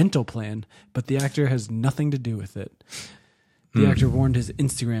a dental plan, but the actor has nothing to do with it. The actor warned his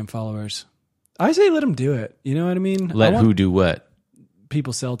Instagram followers. I say let him do it. You know what I mean? Let who do what?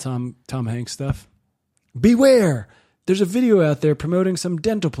 People sell Tom Hanks stuff. Beware. There's a video out there promoting some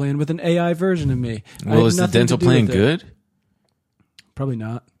dental plan with an AI version of me. Well, is the dental plan good? Probably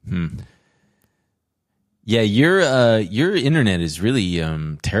not. Yeah, your internet is really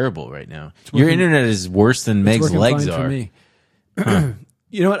terrible right now. Your internet is worse than Meg's legs are. For me.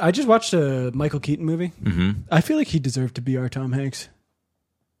 You know what? I just watched a Michael Keaton movie. Mm-hmm. I feel like he deserved to be our Tom Hanks.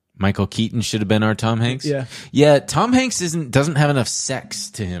 Michael Keaton should have been our Tom Hanks. Yeah. Tom Hanks doesn't have enough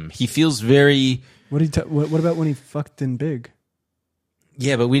sex to him. He feels very. What about when he fucked in Big?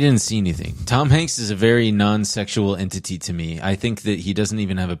 Yeah, but we didn't see anything. Tom Hanks is a very non-sexual entity to me. I think that he doesn't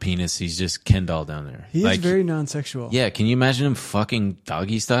even have a penis. He's just Ken doll down there. He is very non-sexual. Yeah, can you imagine him fucking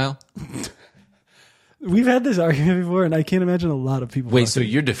doggy style? We've had this argument before, and I can't imagine a lot of people. Wait, so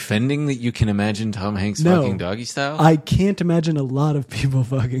you're defending that you can imagine Tom Hanks fucking doggy style? I can't imagine a lot of people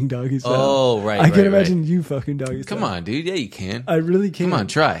fucking doggy style. Oh, right. I can't imagine you fucking doggy style. Come on, dude. Yeah, you can. I really can't. Come on,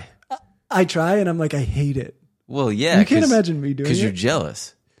 try. I try, and I'm like, I hate it. Well, yeah. You can't imagine me doing it. Because you're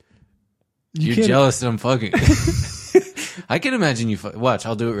jealous. You're jealous that I'm fucking. I can imagine you. Watch,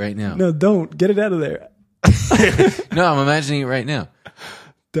 I'll do it right now. No, don't. Get it out of there. No, I'm imagining it right now.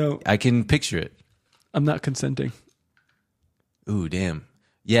 Don't. I can picture it. I'm not consenting. Ooh, damn.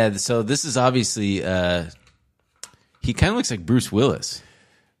 Yeah, so this is obviously. He kind of looks like Bruce Willis.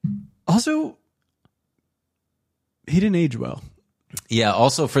 Also, he didn't age well. Yeah,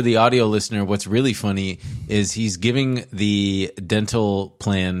 also for the audio listener, what's really funny is he's giving the dental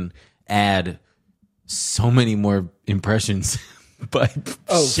plan ad so many more impressions by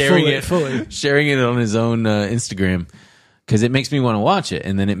sharing it on his own Instagram, because it makes me want to watch it,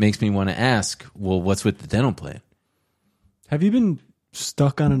 and then it makes me want to ask, well, what's with the dental plan? Have you been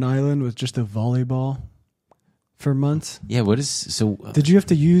stuck on an island with just a volleyball for months? Yeah, what is so? Did you have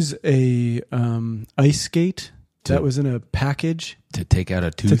to use a ice skate that was in a package to take out a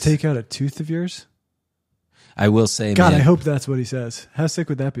tooth? To take out a tooth of yours? I will say, God, man, I hope that's what he says. How sick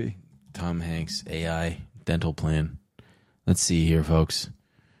would that be? Tom Hanks AI dental plan. Let's see here, folks.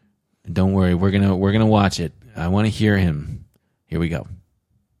 Don't worry, we're gonna watch it. I want to hear him. Here we go.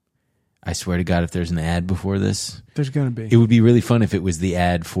 I swear to God, if there's an ad before this, there's gonna be. It would be really fun if it was the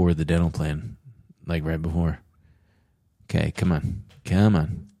ad for the dental plan, like right before. Okay, come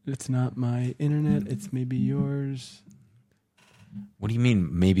on. It's not my internet. It's maybe yours. What do you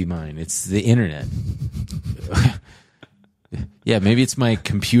mean, maybe mine? It's the internet. Yeah, maybe it's my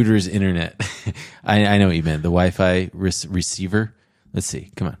computer's internet. I know what you meant. The Wi-Fi receiver. Let's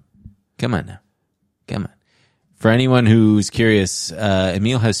see. Come on now. Come on. For anyone who's curious,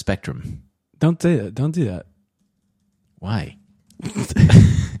 Emil has Spectrum. Don't say that. Don't do that. Why?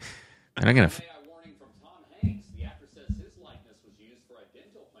 I'm not gonna.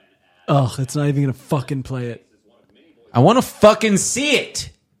 Oh, it's not even gonna fucking play it. I want to fucking see it.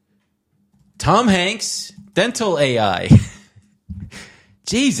 Tom Hanks, dental AI.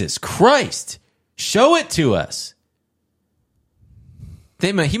 Jesus Christ. Show it to us.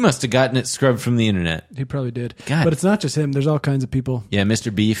 He must have gotten it scrubbed from the internet. He probably did. God. But it's not just him. There's all kinds of people. Yeah,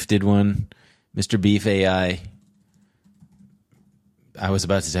 Mr. Beef did one. Mr. Beef AI. I was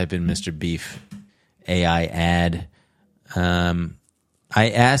about to type in Mr. Beef AI ad.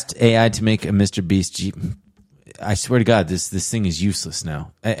 I asked AI to make a Mr. Beast Jeep. I swear to God, this thing is useless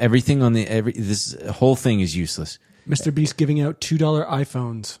now. Everything on this whole thing is useless. Mr. Beast giving out $2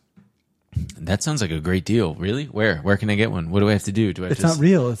 iPhones. That sounds like a great deal. Really? Where can I get one? What do I have to do? It's not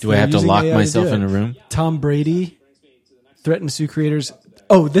real. Do I have to lock myself in a room? Tom Brady threatened to sue creators.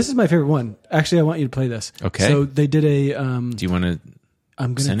 Oh, this is my favorite one. Actually, I want you to play this. Okay. So they did a. Do you want to?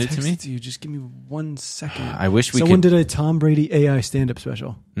 I'm going send to it to me. You just give me 1 second. I wish Someone did a Tom Brady AI stand-up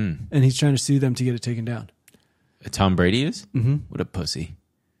special, and he's trying to sue them to get it taken down. Tom Brady is? Mm-hmm. What a pussy.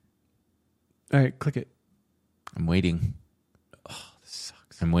 All right, click it. I'm waiting. Oh, this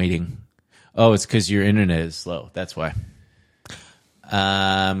sucks. I'm waiting. Oh, it's because your internet is slow. That's why.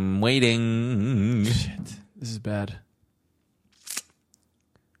 I'm waiting. Shit. This is bad.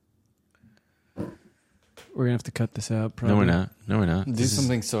 We're going to have to cut this out, probably. No, we're not. Do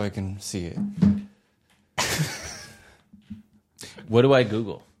something so I can see it. What do I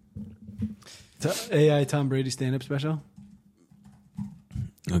Google? AI Tom Brady stand-up special.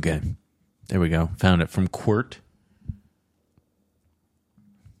 Okay. There we go. Found it from Quirt.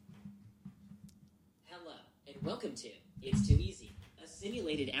 Hello, and welcome to It's Too Easy, a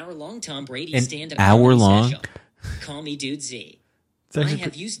simulated hour-long Tom Brady An stand-up hour-long? special. Call me Dude Z. I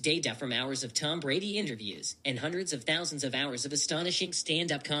have used data from hours of Tom Brady interviews and hundreds of thousands of hours of astonishing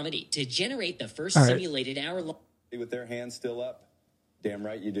stand-up comedy to generate the first simulated hour-long... With their hands still up? Damn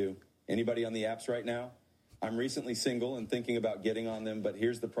right you do. Anybody on the apps right now? I'm recently single and thinking about getting on them, but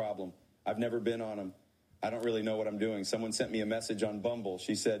here's the problem. I've never been on them. I don't really know what I'm doing. Someone sent me a message on Bumble.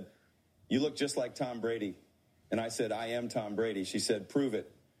 She said, "You look just like Tom Brady." And I said, "I am Tom Brady." She said, "Prove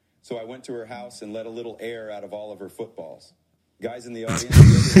it." So I went to her house and let a little air out of all of her footballs. Guys in the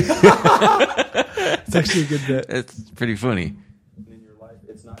audience. It's actually a good bit. It's pretty funny. In your life,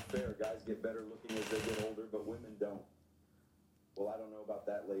 it's not fair. Guys get better looking as they get older, but women don't. Well, I don't know about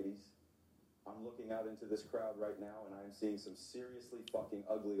that, ladies. I'm looking out into this crowd right now, and I'm seeing some seriously fucking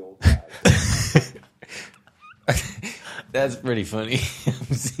ugly old guys. That's pretty funny.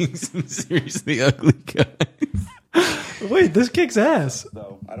 I'm seeing some seriously ugly guys. Wait, this kicks ass.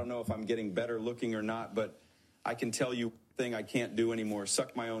 Though I don't know if I'm getting better looking or not, but I can tell you one thing I can't do anymore: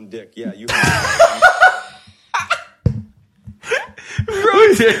 suck my own dick. Yeah, you. Who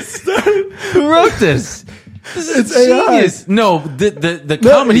wrote this? Who wrote this? This is genius. No, the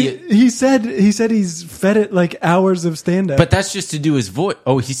comedy. He said he's fed it like hours of stand up. But that's just to do his voice.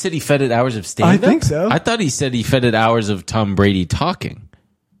 Oh, he said he fed it hours of stand up? I think so. I thought he said he fed it hours of Tom Brady talking.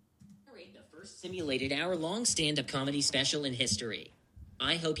 The first simulated hour-long stand-up comedy special in history.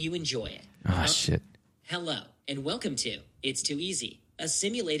 I hope you enjoy it. Oh, shit. Hello, and welcome to It's Too Easy, a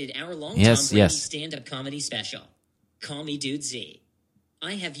simulated hour-long Yes, Tom Brady yes. stand-up comedy special. Call me Dude Z.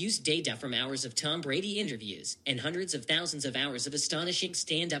 I have used data from hours of Tom Brady interviews and hundreds of thousands of hours of astonishing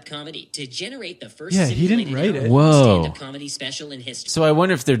stand-up comedy to generate the first he didn't simulated write it. hour-long Whoa. stand-up comedy special in history. So I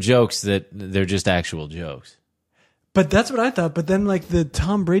wonder if they're jokes that they're just actual jokes. But that's what I thought. But then, like, the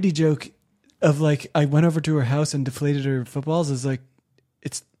Tom Brady joke of, like, I went over to her house and deflated her footballs is like,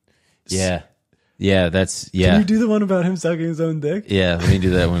 it's. Yeah. Yeah, that's, Can yeah. you do the one about him sucking his own dick? Yeah, let me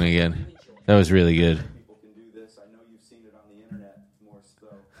do that one again. That was really good. People can do this. I know you've seen it on the internet more so.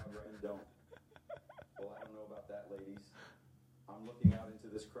 However, and don't. Well, I don't know about that, ladies. I'm looking out into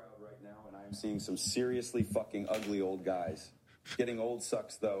this crowd right now, and I'm seeing some seriously fucking ugly old guys. Getting old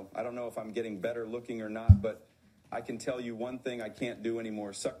sucks, though. I don't know if I'm getting better looking or not, but I can tell you one thing I can't do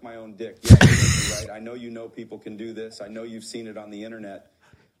anymore: suck my own dick. Yeah, you're right. I know you know people can do this. I know you've seen it on the internet.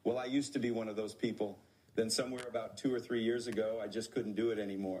 Well, I used to be one of those people. Then somewhere about 2 or 3 years ago, I just couldn't do it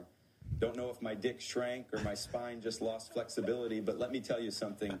anymore. Don't know if my dick shrank or my spine just lost flexibility, but let me tell you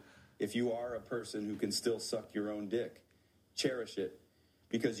something. If you are a person who can still suck your own dick, cherish it,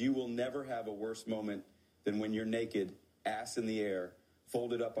 because you will never have a worse moment than when you're naked, ass in the air,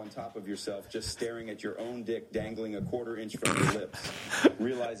 folded up on top of yourself, just staring at your own dick dangling a quarter inch from your lips,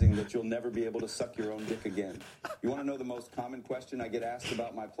 realizing that you'll never be able to suck your own dick again. You want to know the most common question I get asked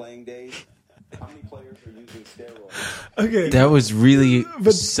about my playing days? How many players are using steroids? Okay. That was really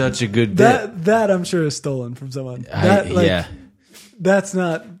such a good bit. That I'm sure is stolen from someone. Yeah. That's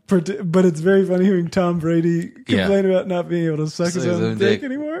not, but it's very funny hearing Tom Brady complain about not being able to suck his own dick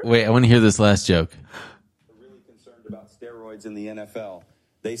anymore. Wait, I want to hear this last joke. Really concerned about steroids in the NFL.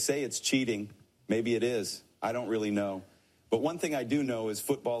 They say it's cheating. Maybe it is. I don't really know. But one thing I do know is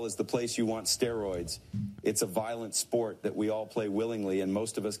football is the place you want steroids. It's a violent sport that we all play willingly, and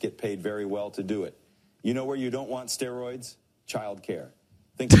most of us get paid very well to do it. You know where you don't want steroids? Childcare.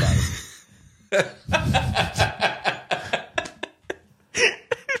 Think about it.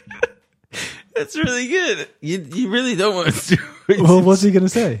 That's really good. You really don't want steroids. Well, what's he going to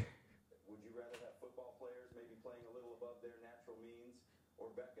say? Would you rather have football players maybe playing a little above their natural means, or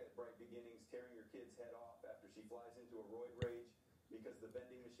Becca at Bright Beginnings tearing your kid's head off after she flies into a roid rage because the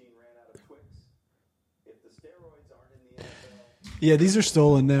vending machine ran out of Twix? If the steroids aren't in the NFL... Yeah, these are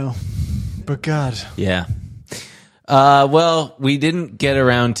stolen now. But God. Yeah. Well, we didn't get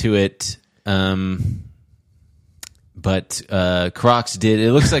around to it, but Crocs did.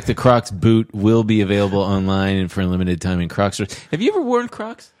 It looks like the Crocs boot will be available online and for a limited time in Crocs stores. Have you ever worn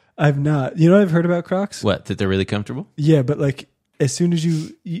Crocs? I've not. You know what I've heard about Crocs? What, that they're really comfortable? Yeah, but like as soon as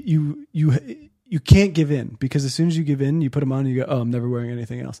you can't give in, because as soon as you give in, you put them on and you go, oh, I'm never wearing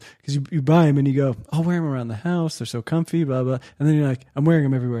anything else. Because you buy them and you go, I'll wear them around the house. They're so comfy, blah, blah. And then you're like, I'm wearing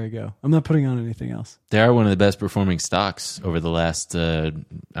them everywhere I go. I'm not putting on anything else. They are one of the best performing stocks over the last,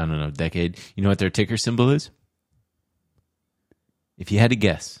 decade. You know what their ticker symbol is? If you had to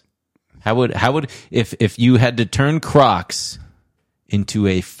guess, how would if you had to turn Crocs into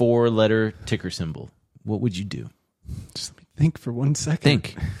a 4-letter ticker symbol, what would you do? Just let me think for 1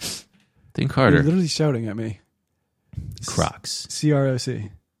 second. Think harder. You're literally shouting at me. Crocs.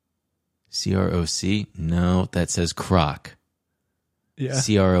 CROC. CROC? No, that says Croc. Yeah.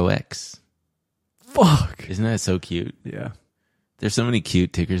 CROX. Fuck. Isn't that so cute? Yeah. There's so many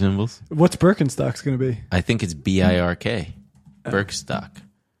cute ticker symbols. What's Birkenstock's going to be? I think it's BIRK. Birkstock.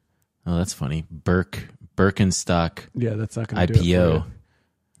 Oh, that's funny. Birkenstock. Yeah, that's not going to do it for IPO. you.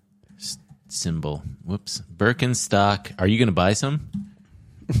 symbol. Whoops. Birkenstock. Are you going to buy some?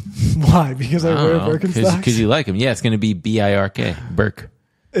 Why? Because I wear Birkenstocks? Because you like them. Yeah, it's going to be BIRK. Birk.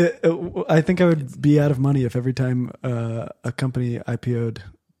 I think I would be out of money if every time a company IPO'd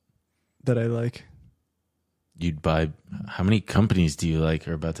that I like. You'd buy. How many companies do you like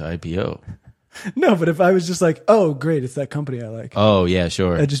are about to IPO? No, but if I was just like, oh, great, it's that company I like. Oh, yeah,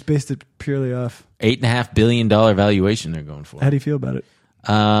 sure. I just based it purely off. $8.5 billion valuation they're going for. How do you feel about it?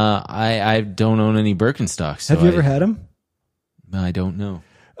 I don't own any Birkenstocks. So Have you ever had them? I don't know.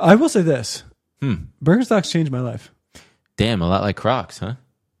 I will say this. Birkenstocks changed my life. Damn, a lot like Crocs, huh?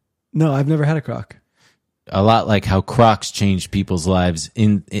 No, I've never had a Croc. A lot like how Crocs changed people's lives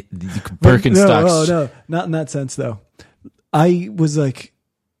in Birkenstocks. No, not in that sense, though. I was like,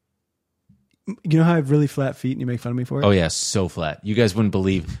 you know how I have really flat feet and you make fun of me for it? Oh, yeah, so flat. You guys wouldn't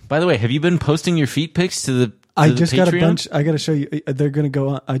believe. By the way, have you been posting your feet pics to the I just got a Patreon? bunch. I got to show you. They're going to go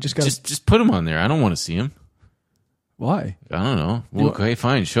on. I just got just put them on there. I don't want to see them. Why? I don't know. Well, okay,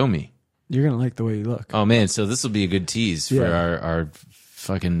 fine. Show me. You're going to like the way you look. Oh, man. So this will be a good tease for our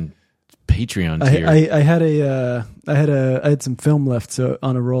fucking Patreon tier. I had some film left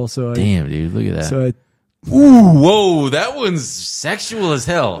on a roll. So damn, dude, look at that. So ooh, whoa, that one's sexual as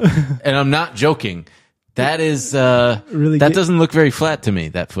hell, and I'm not joking. That is really. That doesn't look very flat to me.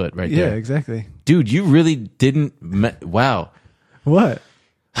 That foot right there. Yeah, exactly. Dude, you really didn't. Wow. What?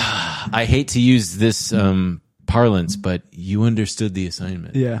 I hate to use this parlance, but you understood the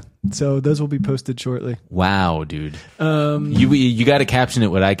assignment. Yeah. So those will be posted shortly. Wow, dude. You got to caption it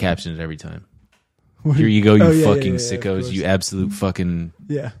what I caption it every time. Here you go, you fucking sickos, you absolute fucking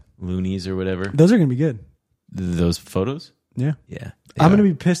loonies or whatever. Those are going to be good. Those photos? Yeah. Yeah. I'm going to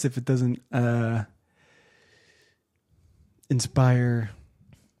be pissed if it doesn't inspire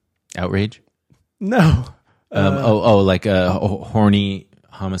outrage. No. Like a horny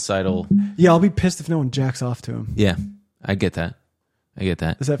homicidal. Yeah, I'll be pissed if no one jacks off to him. Yeah, I get that.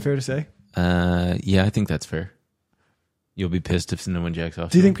 Is that fair to say? Yeah, I think that's fair. You'll be pissed if no one jacks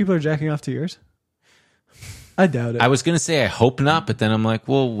off. Do you think people are jacking off to yours? I doubt it. I was going to say I hope not, but then I'm like,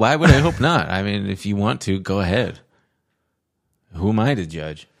 well, why would I hope not? I mean, if you want to, go ahead. Who am I to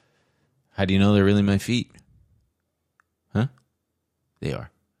judge? How do you know they're really my feet? Huh? They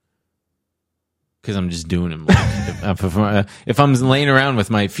are. Because I'm just doing them. Like, if I'm laying around with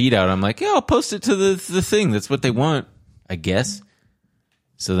my feet out, I'm like, yeah, I'll post it to the thing. That's what they want, I guess.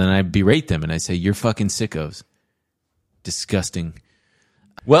 So then I berate them and I say, you're fucking sickos. Disgusting.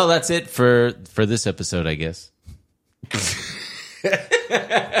 Well, that's it for this episode, I guess.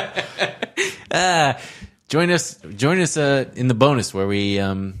 Join us in the bonus where we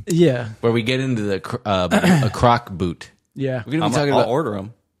get into the a Croc boot. Yeah, we're gonna be talking about. I'll order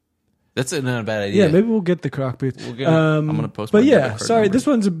them. That's not a bad idea. Yeah, maybe we'll get the Croc boot. I'm gonna post. But yeah, sorry, this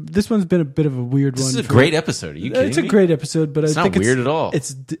one's been a bit of a weird one. This is a great episode. Are you kidding me? It's a great episode, but I think not weird at all.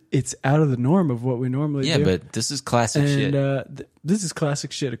 It's out of the norm of what we normally do. Yeah, but this is classic shit. This is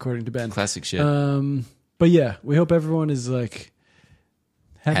classic shit, according to Ben. Classic shit. But yeah, we hope everyone is like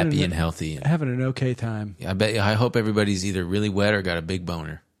happy and healthy, and having an okay time. Yeah, I hope everybody's either really wet or got a big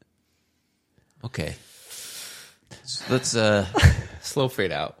boner. Okay, let's slow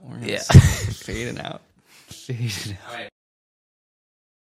fade out. Yeah, fading out. Fading out.